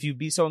if you'd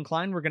be so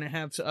inclined. We're gonna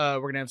have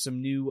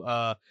some new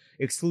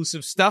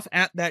exclusive stuff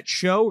at that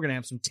show. We're gonna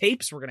have some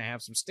tapes. We're gonna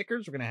have some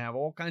stickers. We're gonna have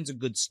all kinds of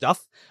good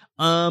stuff.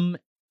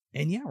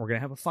 And yeah, we're going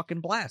to have a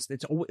fucking blast.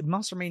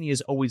 Monster Mania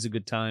is always a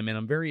good time, and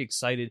I'm very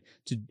excited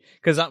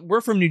because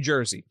we're from New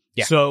Jersey.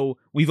 Yeah. So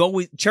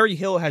Cherry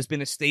Hill has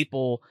been a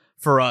staple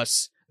for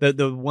us.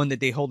 The one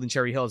that they hold in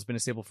Cherry Hill has been a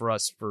staple for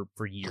us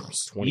for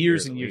years. 20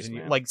 years and years,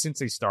 man. like since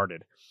they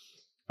started.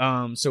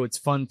 So it's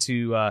fun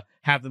to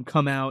have them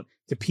come out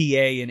to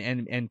PA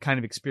and kind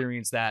of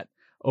experience that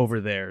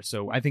over there.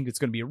 So I think it's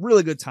going to be a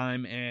really good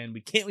time, and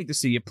we can't wait to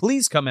see you.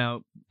 Please come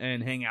out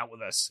and hang out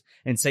with us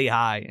and say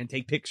hi and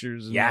take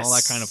pictures and all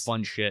that kind of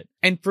fun shit.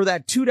 And for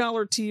that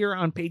 $2 tier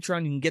on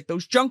Patreon, you can get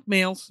those junk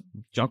mails.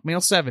 Junk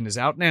Mail 7 is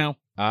out now.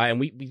 And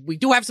we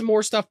do have some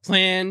more stuff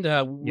planned.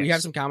 We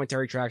have some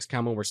commentary tracks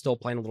coming. We're still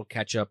playing a little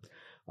catch up.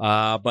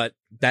 But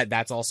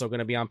that's also going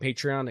to be on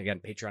Patreon.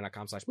 Again,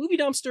 patreon.com/movie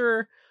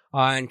dumpster.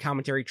 And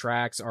commentary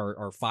tracks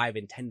are $5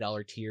 and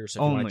 $10 tiers,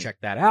 so if you want to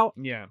check that out.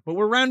 Yeah, but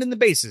we're rounding the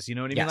bases, you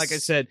know what I mean? Yes. Like I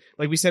said,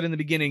 like we said in the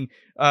beginning,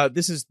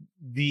 this is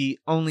the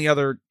only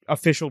other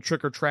official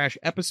Trick or Trash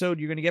episode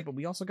you're going to get, but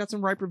we also got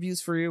some ripe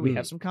reviews for you. We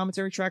have some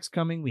commentary tracks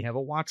coming. We have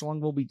a watch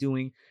along we'll be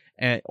doing,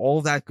 and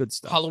all that good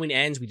stuff. Halloween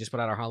Ends. We just put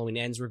out our Halloween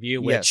Ends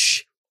review,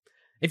 which...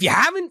 If you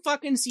haven't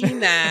fucking seen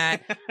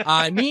that,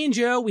 me and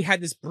Joe, we had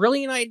this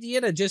brilliant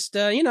idea to just,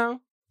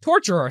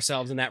 torture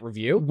ourselves in that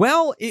review.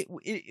 Well,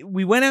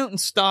 we went out in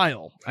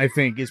style, I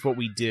think, is what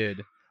we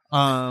did.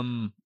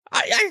 I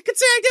could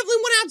say I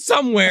definitely went out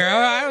somewhere.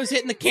 I was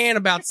hitting the can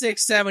about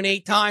 6, 7,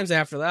 8 times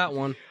after that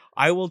one.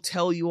 I will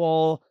tell you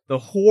all the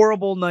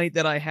horrible night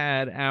that I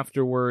had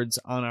afterwards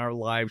on our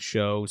live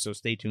show, so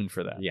stay tuned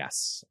for that.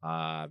 Yes.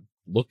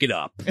 Look it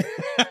up.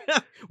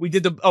 We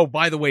did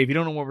by the way, if you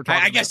don't know what we're talking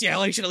about. I guess, you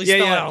should at least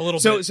spell it out a little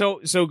bit.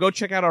 So go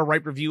check out our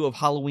ripe review of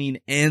Halloween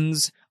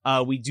Ends.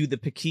 We do the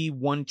Pequi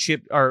One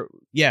Chip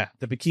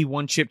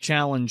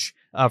challenge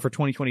for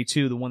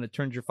 2022, the one that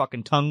turns your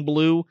fucking tongue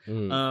blue.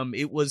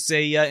 It was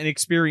an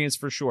experience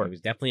for sure. It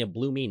was definitely a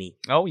blue meanie.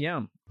 Oh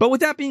yeah. But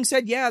with that being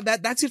said,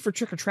 that's it for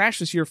Trick or Trash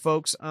this year,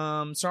 folks.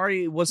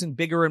 Sorry it wasn't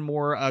bigger and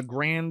more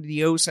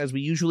grandiose as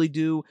we usually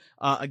do.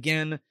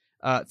 Again,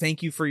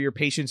 thank you for your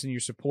patience and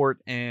your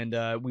support, and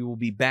we will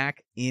be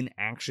back in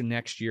action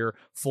next year,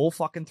 full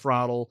fucking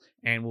throttle,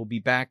 and we'll be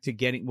back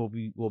to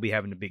we'll be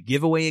having a big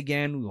giveaway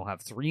again. We'll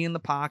have 3 in the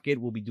pocket.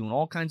 We'll be doing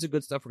all kinds of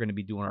good stuff. We're going to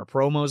be doing our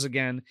promos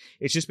again.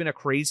 It's just been a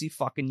crazy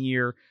fucking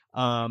year,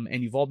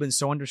 and you've all been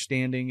so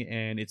understanding,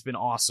 and it's been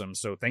awesome.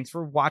 So thanks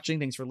for watching.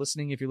 Thanks for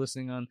listening if you're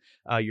listening on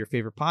your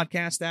favorite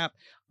podcast app.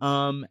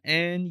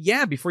 And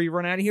yeah, before you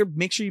run out of here,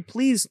 make sure you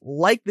please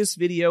like this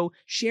video,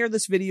 share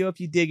this video if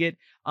you dig it.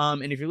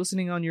 And if you're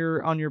listening on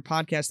your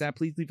podcast app,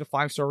 please leave a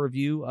 5-star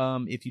review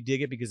if you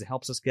dig it, because it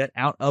helps us get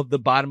out of the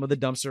bottom of the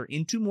dumpster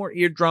into more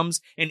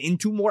eardrums and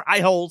into more eye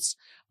holes.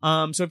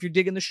 So if you're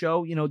digging the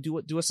show,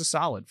 do us a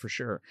solid for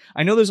sure.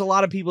 I know there's a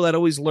lot of people that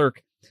always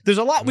lurk. We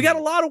got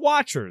a lot of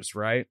watchers,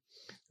 right?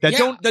 That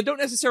don't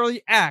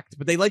necessarily act,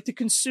 but they like to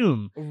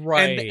consume.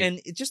 Right.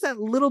 And just that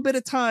little bit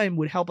of time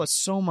would help us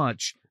so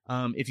much.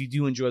 If you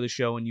do enjoy the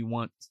show and you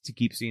want to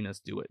keep seeing us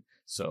do it.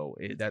 So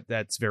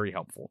that's very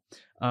helpful.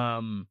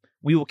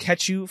 We will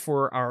catch you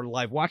for our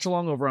live watch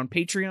along over on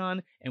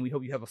Patreon, and we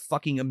hope you have a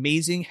fucking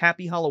amazing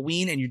happy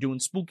Halloween and you're doing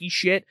spooky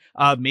shit.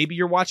 Maybe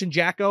you're watching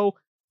Jacko.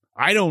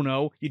 I don't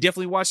know. You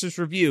definitely watch this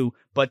review.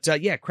 But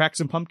yeah, crack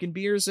some pumpkin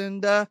beers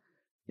and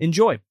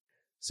enjoy.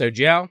 So,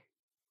 Joe,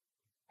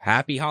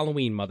 happy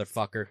Halloween,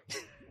 motherfucker.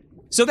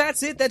 So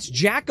that's it. That's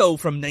Jacko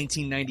from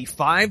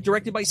 1995,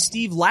 directed by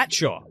Steve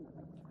Latshaw.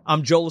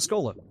 I'm Joe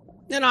Lascola.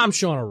 And I'm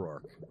Sean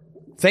O'Rourke.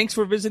 Thanks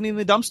for visiting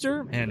the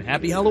dumpster, and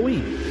happy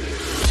Halloween.